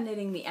think I'm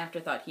knitting the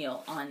Afterthought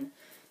heel on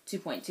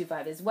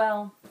 2.25 as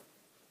well.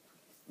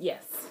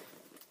 Yes.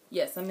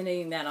 Yes, I'm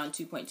knitting that on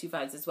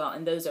 2.25s as well.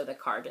 And those are the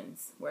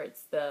carbons, where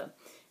it's the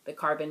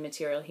carbon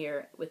material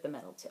here with the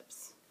metal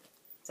tips.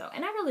 So,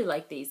 and I really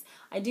like these.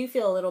 I do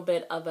feel a little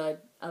bit of a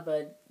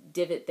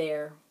divot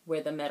there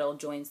where the metal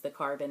joins the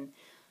carbon.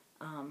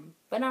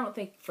 But I don't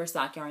think for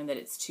sock yarn that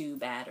it's too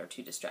bad or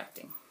too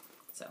distracting.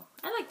 So,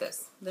 I like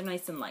those. They're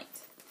nice and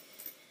light.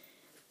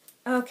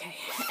 Okay,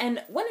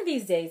 and one of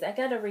these days I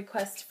got a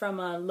request from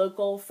a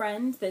local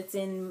friend that's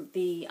in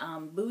the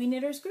Bowie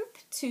Knitters group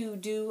to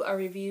do a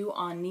review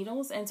on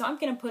needles, and so I'm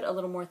going to put a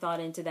little more thought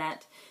into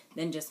that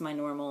than just my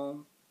normal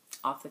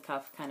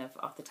off-the-cuff, kind of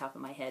off-the-top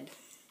of my head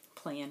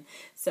plan.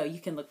 So you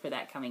can look for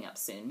that coming up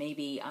soon.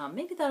 Maybe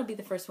that'll be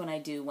the first one I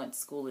do once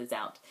school is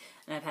out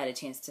and I've had a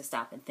chance to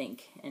stop and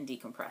think and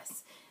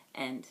decompress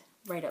and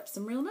write up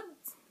some real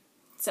notes.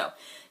 So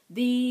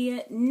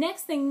the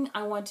next thing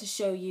I want to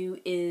show you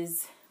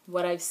is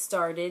what I've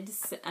started,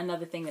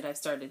 another thing that I've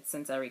started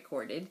since I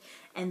recorded,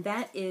 and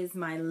that is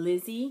my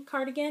Lizzie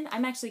cardigan.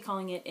 I'm actually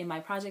calling it, in my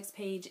projects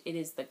page, it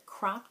is the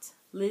Cropped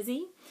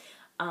Lizzie.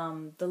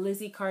 The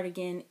Lizzie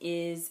cardigan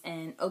is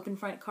an open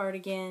front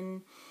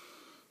cardigan.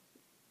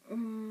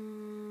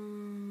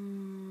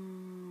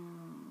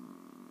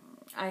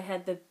 I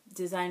had the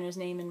designer's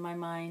name in my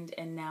mind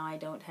and now I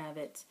don't have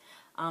it.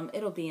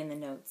 It'll be in the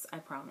notes, I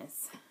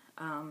promise.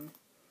 Oh,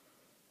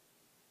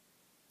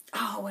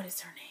 what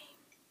is her name?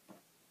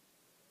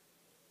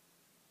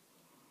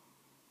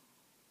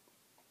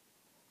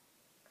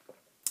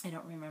 I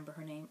don't remember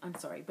her name. I'm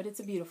sorry, but it's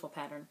a beautiful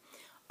pattern.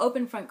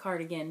 Open front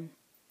cardigan,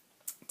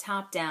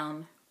 top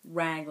down,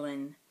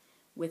 raglan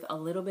with a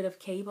little bit of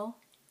cable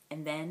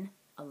and then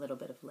a little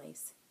bit of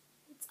lace.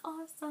 It's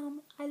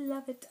awesome. I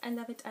love it. I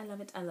love it. I love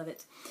it. I love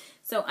it.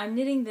 So I'm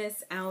knitting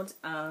this out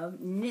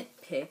of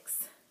Knit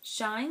Picks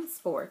Shine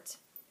Sport.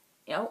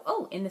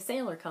 Oh, in the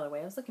Sailor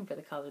colorway. I was looking for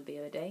the color the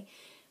other day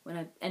when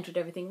I entered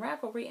everything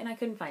Ravelry and I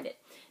couldn't find it.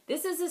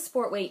 This is a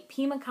sport weight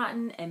Pima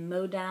cotton and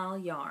modal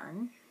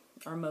yarn,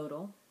 or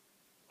modal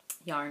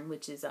yarn,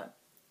 which is a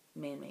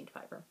man-made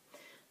fiber.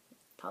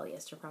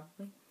 Polyester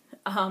probably.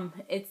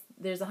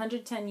 There's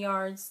 110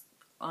 yards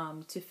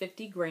to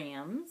 50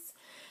 grams.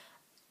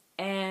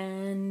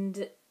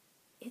 And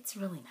it's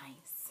really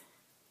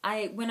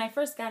nice. When I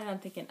first got it, I'm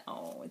thinking,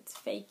 oh, it's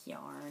fake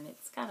yarn.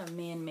 It's got a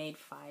man-made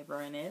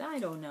fiber in it. I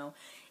don't know.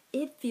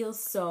 It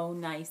feels so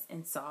nice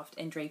and soft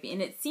and drapey.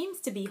 And it seems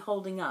to be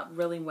holding up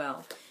really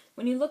well.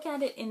 When you look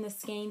at it in the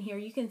skein here,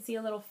 you can see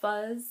a little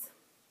fuzz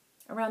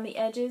around the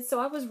edges. So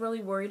I was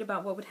really worried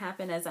about what would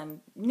happen as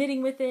I'm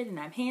knitting with it and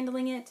I'm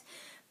handling it.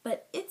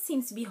 But it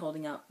seems to be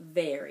holding up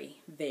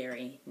very,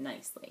 very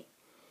nicely.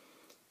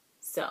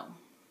 So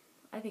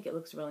I think it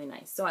looks really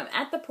nice. So I'm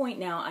at the point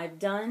now, I've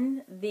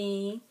done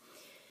the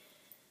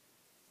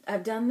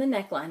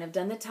neckline, I've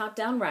done the top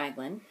down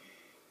raglan,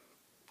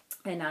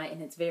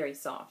 and it's very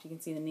soft. You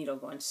can see the needle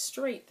going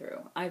straight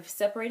through. I've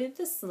separated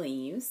the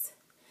sleeves,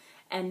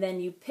 and then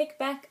you pick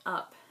back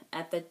up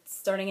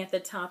starting at the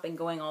top and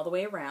going all the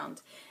way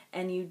around,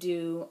 and you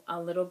do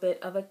a little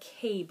bit of a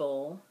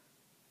cable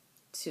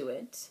to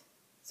it.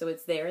 So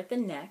it's there at the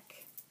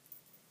neck.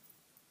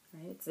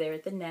 Right, it's there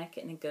at the neck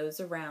and it goes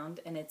around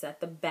and it's at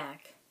the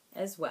back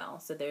as well.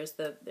 So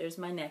there's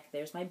my neck,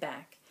 there's my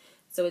back.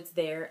 So it's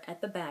there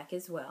at the back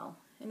as well.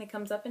 And it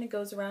comes up and it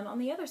goes around on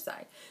the other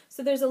side.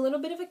 So there's a little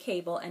bit of a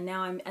cable, and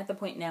now I'm at the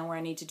point now where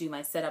I need to do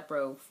my setup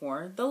row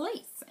for the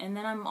lace. And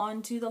then I'm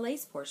on to the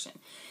lace portion.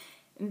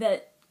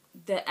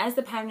 As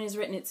the pattern is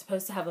written, it's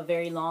supposed to have a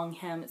very long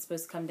hem. It's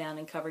supposed to come down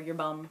and cover your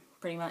bum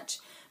pretty much.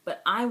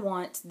 But I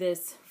want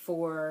this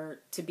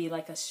to be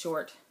like a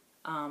short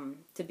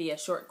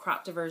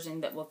cropped version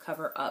that will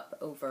cover up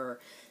over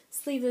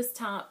sleeveless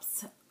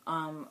tops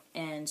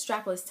and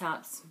strapless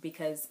tops,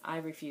 because I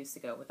refuse to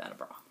go without a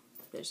bra.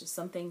 There's just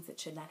some things that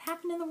should not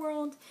happen in the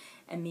world,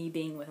 and me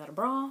being without a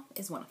bra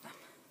is one of them.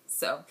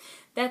 So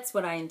that's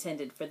what I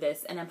intended for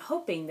this, and I'm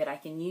hoping that I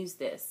can use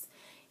this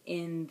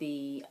in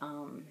the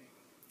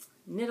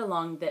knit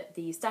along that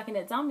the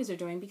Stockinette Zombies are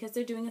doing, because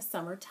they're doing a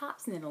summer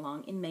tops knit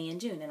along in May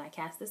and June, and I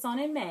cast this on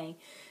in May,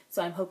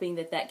 so I'm hoping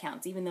that that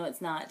counts. Even though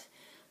it's not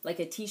like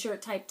a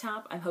t-shirt type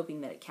top, I'm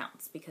hoping that it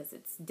counts because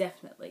it's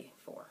definitely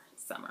for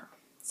summer.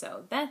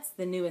 So that's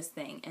the newest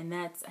thing, and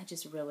I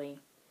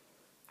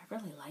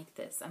really like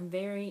this. I'm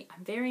very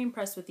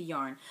impressed with the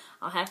yarn.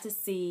 I'll have to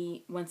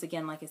see, once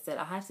again, like I said,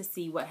 I'll have to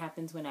see what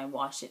happens when I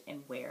wash it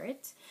and wear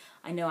it.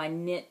 I know I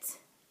knit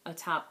a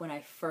top when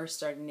I first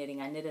started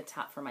knitting. I knit a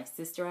top for my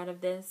sister out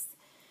of this.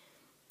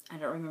 I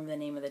don't remember the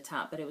name of the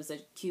top, but it was a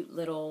cute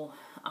little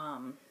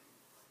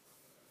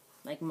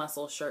like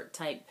muscle shirt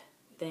type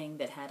thing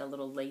that had a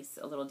little lace,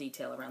 a little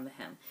detail around the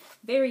hem.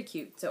 Very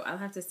cute. So I'll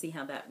have to see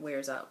how that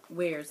wears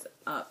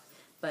up,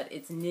 but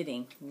it's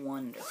knitting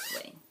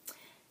wonderfully.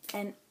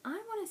 And I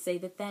want to say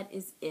that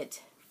is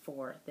it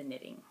for the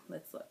knitting.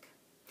 Let's look.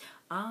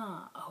 And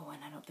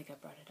I don't think I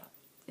brought it up.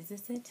 Is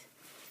this it?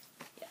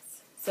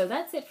 Yes. So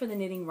that's it for the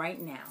knitting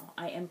right now.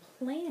 I am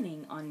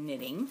planning on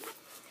knitting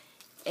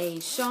a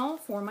shawl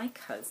for my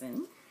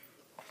cousin,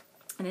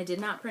 and I did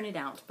not print it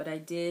out, but I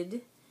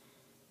did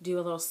do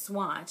a little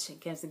swatch,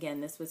 because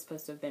again, this was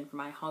supposed to have been for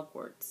my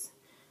Hogwarts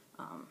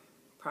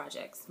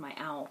projects, my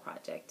owl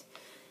project.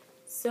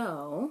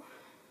 So,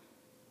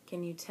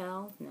 can you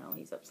tell? No,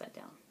 he's upside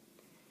down.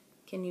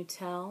 Can you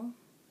tell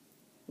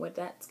what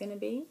that's going to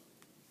be?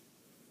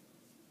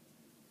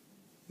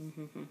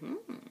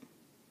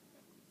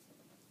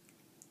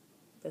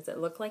 Does it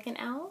look like an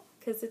owl?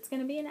 Because it's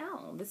going to be an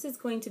owl. This is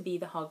going to be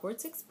the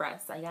Hogwarts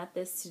Express. I got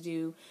this to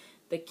do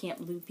the Camp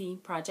Loopy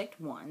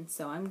Project 1,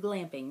 so I'm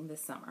glamping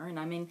this summer, and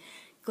I'm in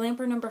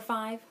Glamper number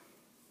 5,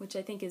 which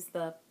I think is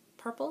the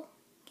purple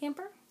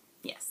camper.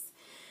 Yes.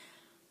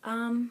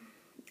 And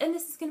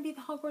this is going to be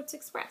the Hogwarts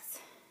Express.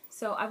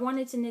 So I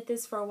wanted to knit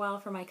this for a while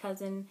for my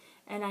cousin,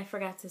 and I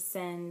forgot to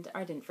send,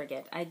 or I didn't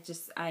forget,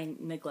 I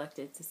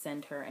neglected to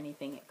send her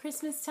anything at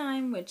Christmas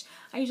time, which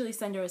I usually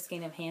send her a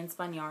skein of hand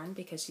spun yarn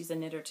because she's a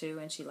knitter too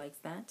and she likes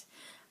that.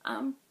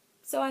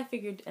 So I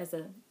figured as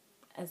an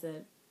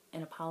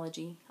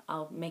apology,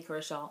 I'll make her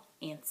a shawl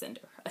and send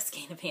her a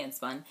skein of hand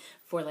spun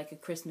for like a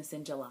Christmas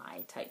in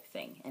July type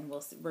thing, and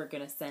we're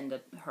gonna send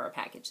her a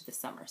package this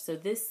summer. So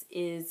this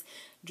is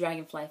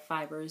Dragonfly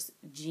Fibers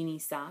Genie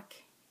Sock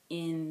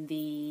in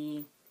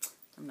the,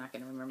 I'm not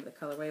going to remember the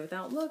colorway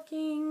without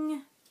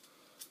looking,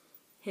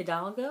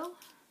 Hidalgo?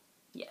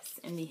 Yes,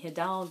 in the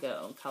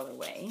Hidalgo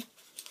colorway.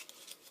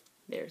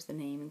 There's the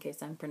name in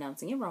case I'm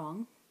pronouncing it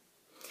wrong.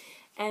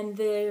 And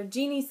the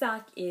Genie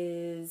Sock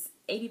is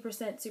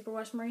 80%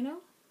 superwash merino,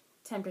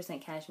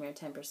 10% cashmere,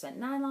 10%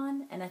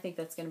 nylon, and I think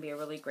that's going to be a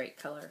really great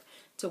color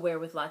to wear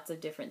with lots of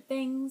different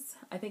things.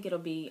 I think it'll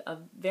be a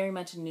very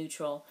much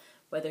neutral,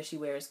 whether she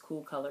wears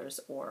cool colors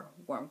or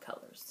warm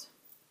colors.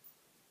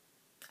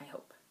 I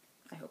hope.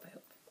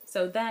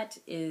 So that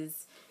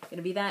is going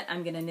to be that.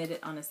 I'm going to knit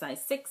it on a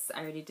size 6.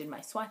 I already did my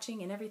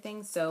swatching and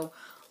everything. So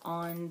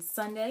on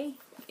Sunday,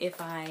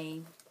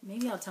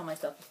 maybe I'll tell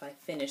myself if I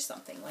finish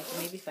something. Like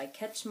maybe if I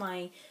catch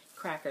my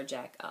Cracker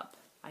Jack up,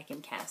 I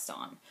can cast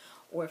on.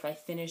 Or if I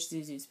finish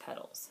Zuzu's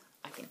Petals,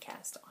 I can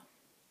cast on.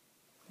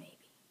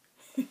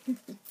 Maybe.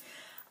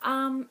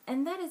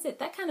 And that is it.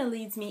 That kind of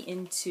leads me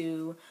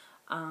into...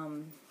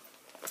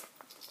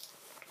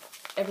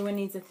 Everyone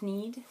Needs a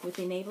Thneed with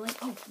enabling.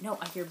 Oh, no,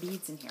 I hear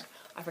beads in here.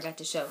 I forgot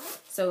to show.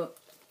 So,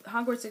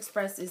 Hogwarts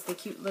Express is the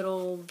cute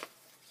little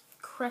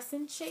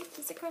crescent shape.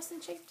 Is it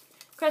crescent shaped?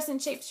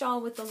 Crescent shaped shawl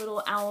with the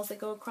little owls that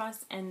go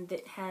across, and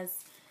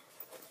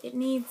it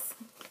needs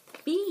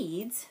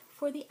beads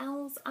for the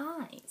owl's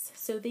eyes.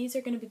 So these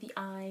are going to be the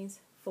eyes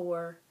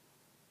for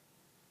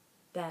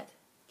that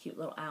cute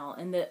little owl.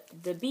 And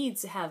the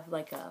beads have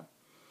like a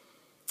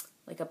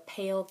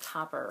pale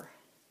copper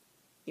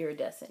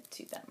iridescent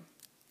to them.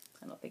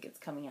 I don't think it's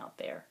coming out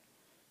there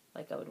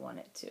like I would want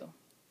it to.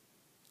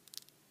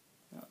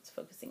 No, it's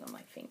focusing on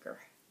my finger.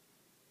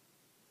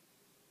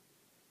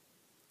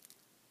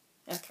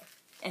 Okay,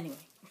 anyway,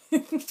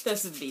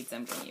 those are the beads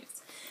I'm going to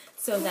use.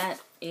 So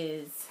that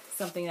is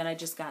something that I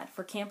just got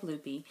for Camp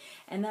Loopy,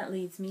 and that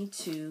leads me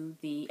to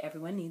the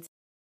Everyone Needs.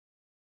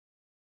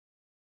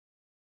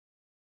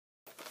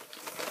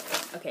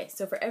 Okay,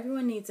 so for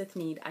Everyone Needs a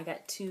Thneed, I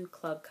got 2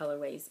 club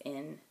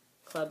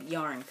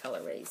yarn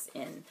colorways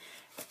in.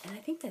 And I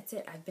think that's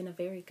it. I've been a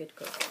very good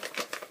girl.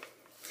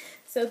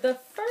 So the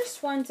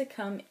first one to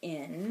come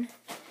in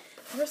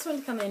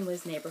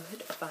was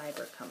Neighborhood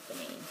Fiber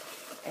Company.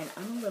 And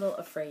I'm a little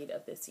afraid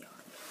of this yarn.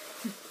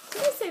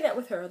 Did I say that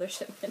with her other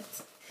shipment?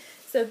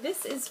 So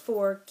this is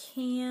for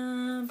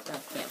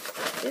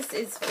this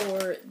is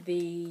for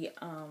the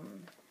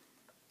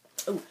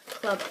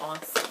Club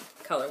Awesome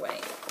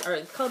colorway. Or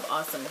Club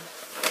Awesome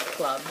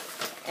Club.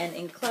 And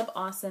in Club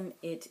Awesome,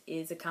 it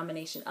is a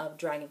combination of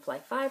Dragonfly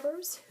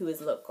Fibers, who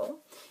is local,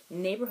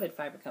 Neighborhood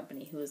Fiber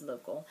Company, who is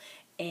local,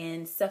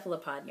 and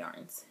Cephalopod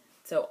Yarns.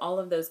 So all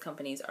of those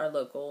companies are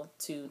local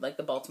to like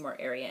the Baltimore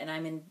area, and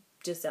I'm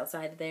just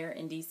outside there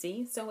in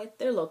DC, so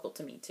they're local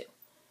to me too.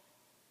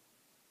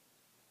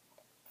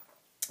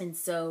 And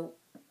so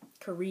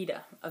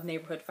Karita of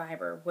Neighborhood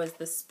Fiber was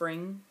the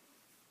spring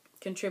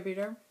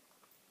contributor,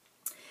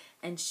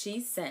 and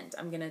she sent,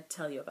 I'm going to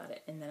tell you about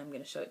it, and then I'm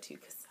going to show it to you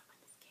because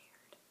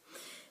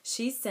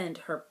she sent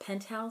her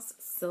Penthouse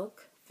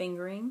Silk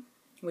Fingering,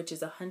 which is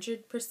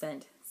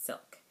 100%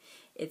 silk.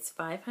 It's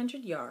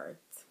 500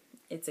 yards.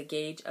 It's a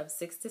gauge of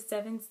 6 to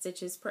 7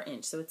 stitches per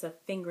inch, so it's a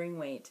fingering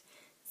weight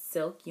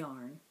silk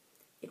yarn.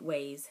 It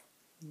weighs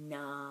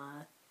nothing.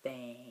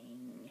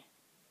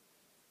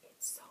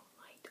 It's so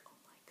light.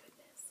 Oh my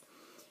goodness.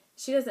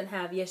 She doesn't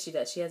have, yes she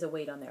does, she has a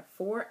weight on there,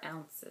 4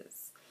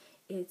 ounces.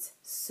 It's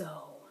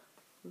so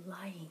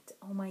light.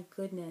 Oh my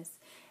goodness.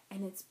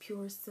 And it's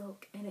pure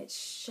silk, and it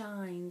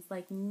shines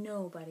like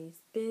nobody's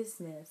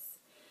business.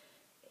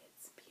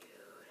 It's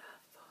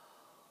beautiful.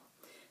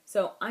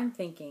 So I'm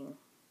thinking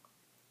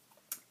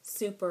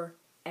super,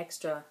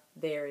 extra,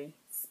 very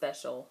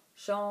special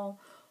shawl,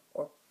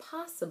 or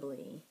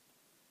possibly,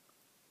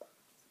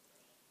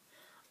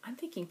 I'm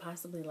thinking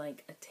possibly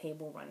like a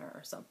table runner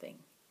or something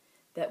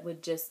that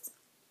would just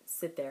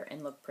sit there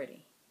and look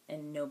pretty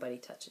and nobody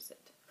touches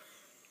it.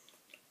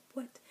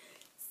 What?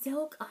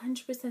 Silk?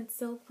 100%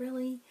 silk?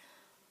 Really?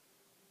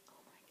 Oh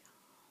my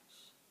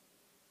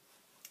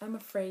gosh. I'm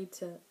afraid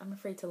to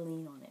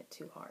lean on it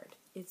too hard.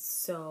 It's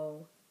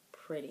so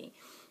pretty.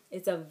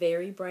 It's a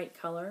very bright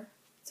color,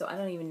 so I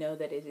don't even know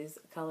that it is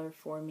a color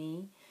for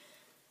me.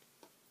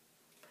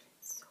 But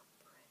it's so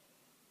pretty.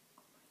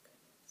 Oh my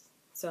goodness.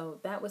 So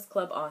that was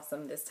Club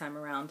Awesome this time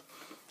around.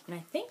 And I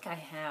think I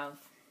have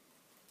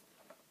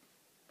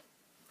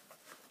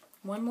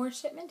one more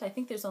shipment. I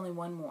think there's only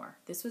one more.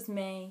 This was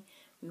May.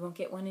 We won't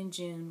get one in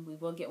June. We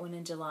will get one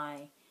in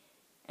July.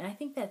 And I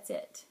think that's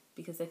it,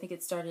 because I think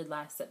it started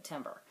last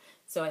September.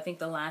 So I think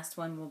the last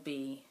one will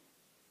be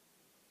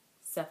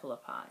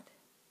Cephalopod,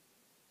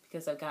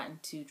 because I've gotten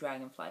 2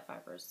 Dragonfly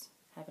Fibers,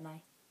 haven't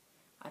I?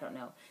 I don't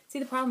know. See,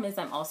 the problem is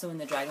I'm also in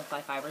the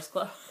Dragonfly Fibers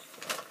club,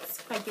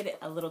 so I get it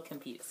a little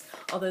confused.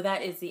 Although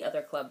that is the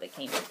other club that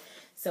came in.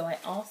 So I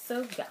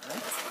also got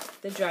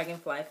the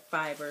Dragonfly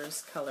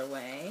Fibers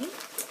colorway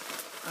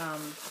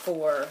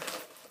for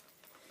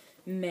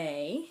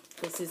May.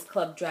 This is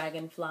Club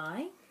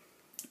Dragonfly,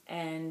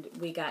 and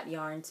we got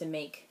yarn to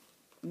make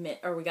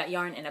we got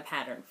yarn and a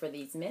pattern for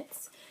these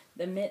mitts.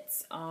 The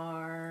mitts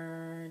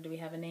are, do we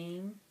have a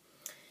name?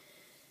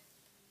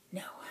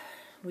 No,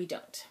 we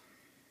don't.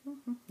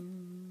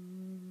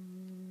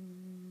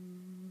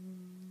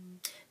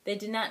 They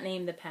did not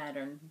name the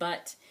pattern,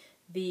 but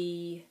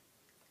oh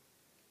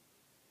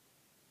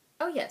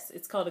yes,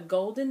 it's called a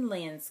Golden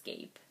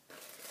Landscape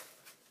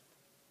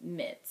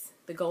mitts.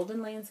 The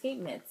Golden Landscape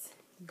mitts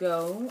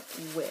go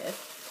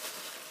with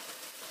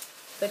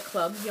the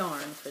club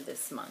yarn for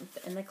this month,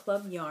 and the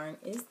club yarn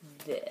is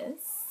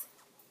this,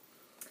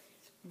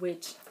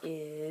 which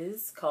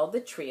is called the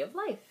Tree of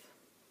Life.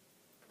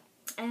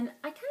 And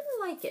I kind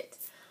of like it.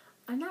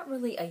 I'm not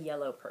really a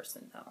yellow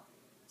person though,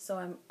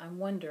 so I'm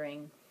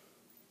wondering.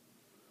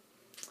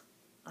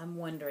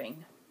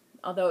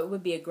 Although it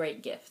would be a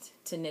great gift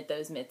to knit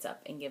those mitts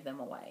up and give them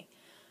away.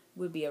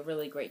 Would be a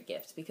really great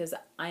gift, because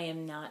I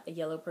am not a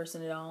yellow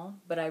person at all,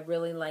 but I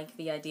really like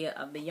the idea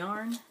of the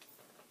yarn.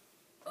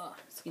 Oh,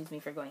 excuse me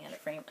for going out of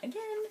frame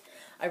again.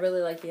 I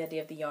really like the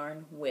idea of the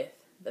yarn with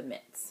the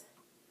mitts.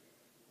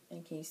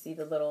 And can you see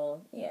the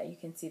little, yeah, you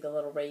can see the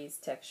little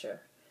raised texture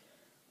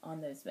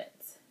on those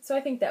mitts. So I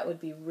think that would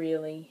be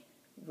really,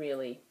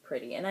 really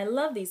pretty. And I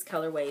love these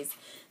colorways.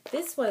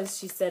 This was,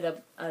 she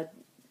said,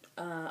 kind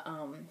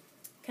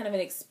of an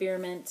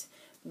experiment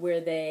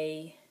where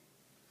they,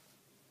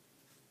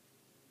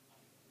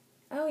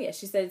 oh yeah,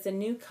 she said it's a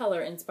new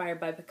color inspired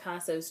by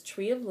Picasso's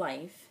Tree of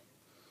Life.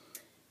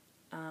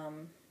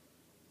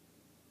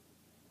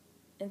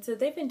 And so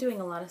they've been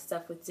doing a lot of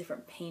stuff with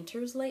different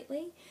painters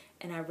lately,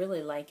 and I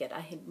really like it.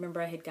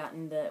 Remember I had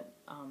gotten the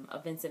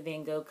a Vincent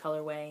van Gogh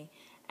colorway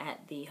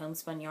at the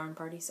Homespun Yarn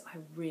Party, so I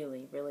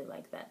really, really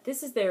like that.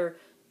 This is their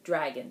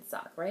Dragon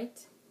Sock, right?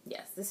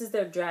 Yes, this is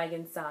their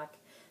Dragon Sock,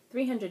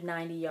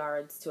 390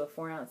 yards to a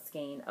 4-ounce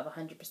skein of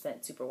 100%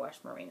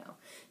 superwash merino.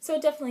 So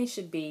it definitely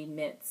should be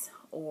mitts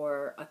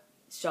or a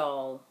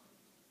shawl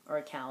or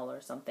a cowl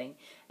or something,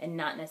 and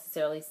not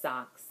necessarily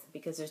socks,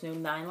 because there's no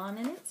nylon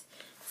in it.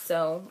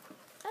 So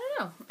I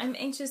don't know. I'm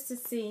anxious to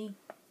see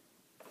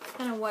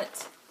kind of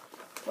what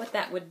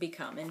that would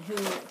become, and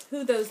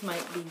who those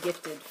might be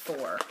gifted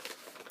for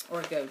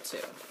or go to.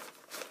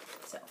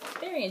 So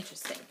very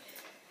interesting.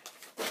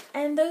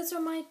 And those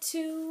are my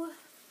 2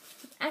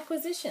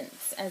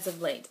 acquisitions as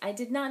of late. I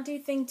did not do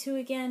Thing 2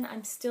 again.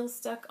 I'm still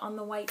stuck on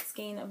the white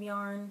skein of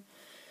yarn.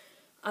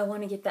 I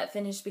want to get that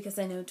finished because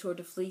I know Tour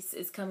de Fleece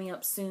is coming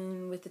up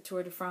soon with the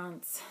Tour de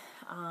France.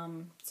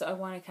 So I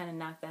want to kind of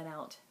knock that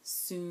out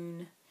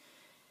soon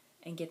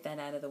and get that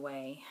out of the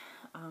way,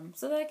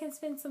 so that I can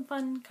spin some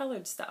fun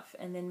colored stuff,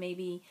 and then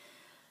maybe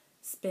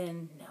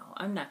spin, no,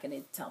 I'm not going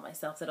to tell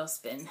myself that I'll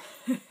spin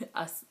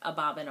a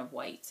bobbin of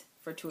white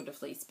for Tour de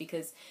Fleece,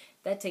 because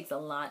that takes a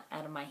lot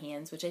out of my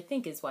hands, which I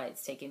think is why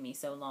it's taken me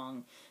so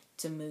long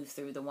to move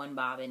through the one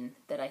bobbin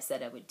that I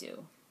said I would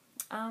do.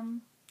 So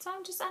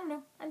I don't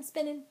know, I'm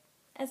spinning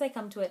as I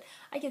come to it.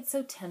 I get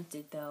so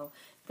tempted though.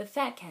 The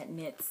Fat Cat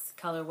Knits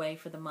colorway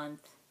for the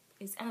month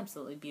is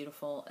absolutely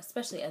beautiful,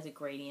 especially as a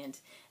gradient,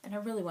 and I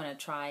really want to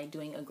try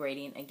doing a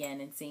gradient again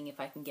and seeing if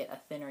I can get a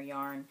thinner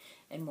yarn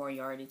and more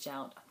yardage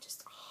out. I'm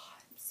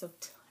so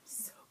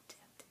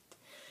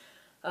tempted.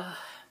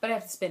 But I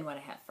have to spin what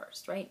I have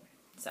first, right?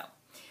 So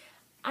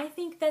I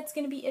think that's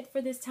going to be it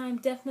for this time.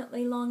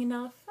 Definitely long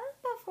enough,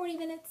 about 40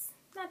 minutes,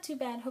 not too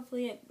bad.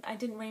 Hopefully I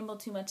didn't ramble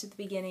too much at the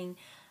beginning.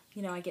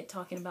 You know, I get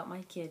talking about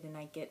my kid and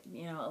I get,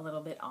 a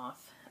little bit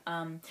off.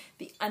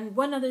 And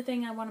one other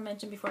thing I want to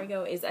mention before I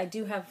go is I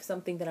do have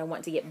something that I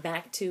want to get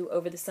back to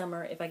over the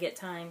summer if I get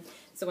time.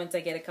 So once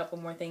I get a couple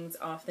more things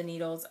off the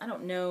needles, I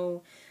don't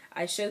know.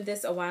 I showed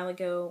this a while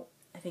ago.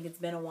 I think it's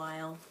been a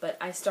while, but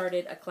I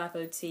started a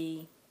Clapo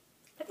tee.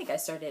 I think I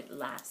started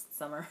last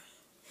summer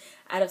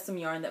out of some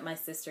yarn that my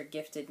sister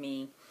gifted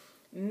me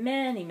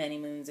many, many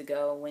moons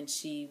ago when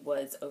she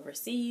was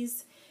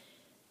overseas.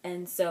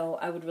 And so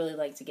I would really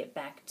like to get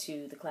back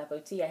to the clap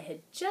OT. I had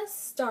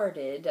just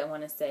started, I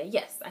want to say,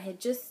 yes, I had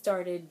just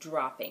started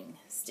dropping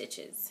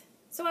stitches.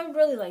 So I would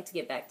really like to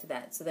get back to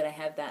that so that I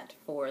have that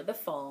for the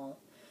fall.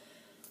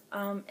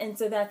 And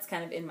so that's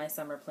kind of in my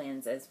summer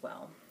plans as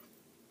well.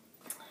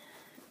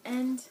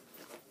 And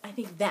I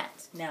think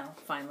that now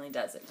finally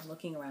does it. I'm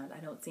looking around. I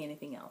don't see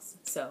anything else.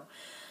 So,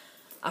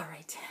 all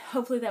right.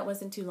 Hopefully that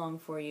wasn't too long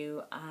for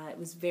you. It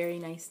was very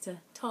nice to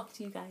talk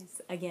to you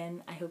guys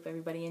again. I hope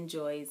everybody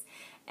enjoys.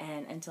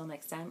 And until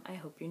next time, I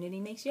hope your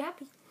knitting makes you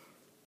happy.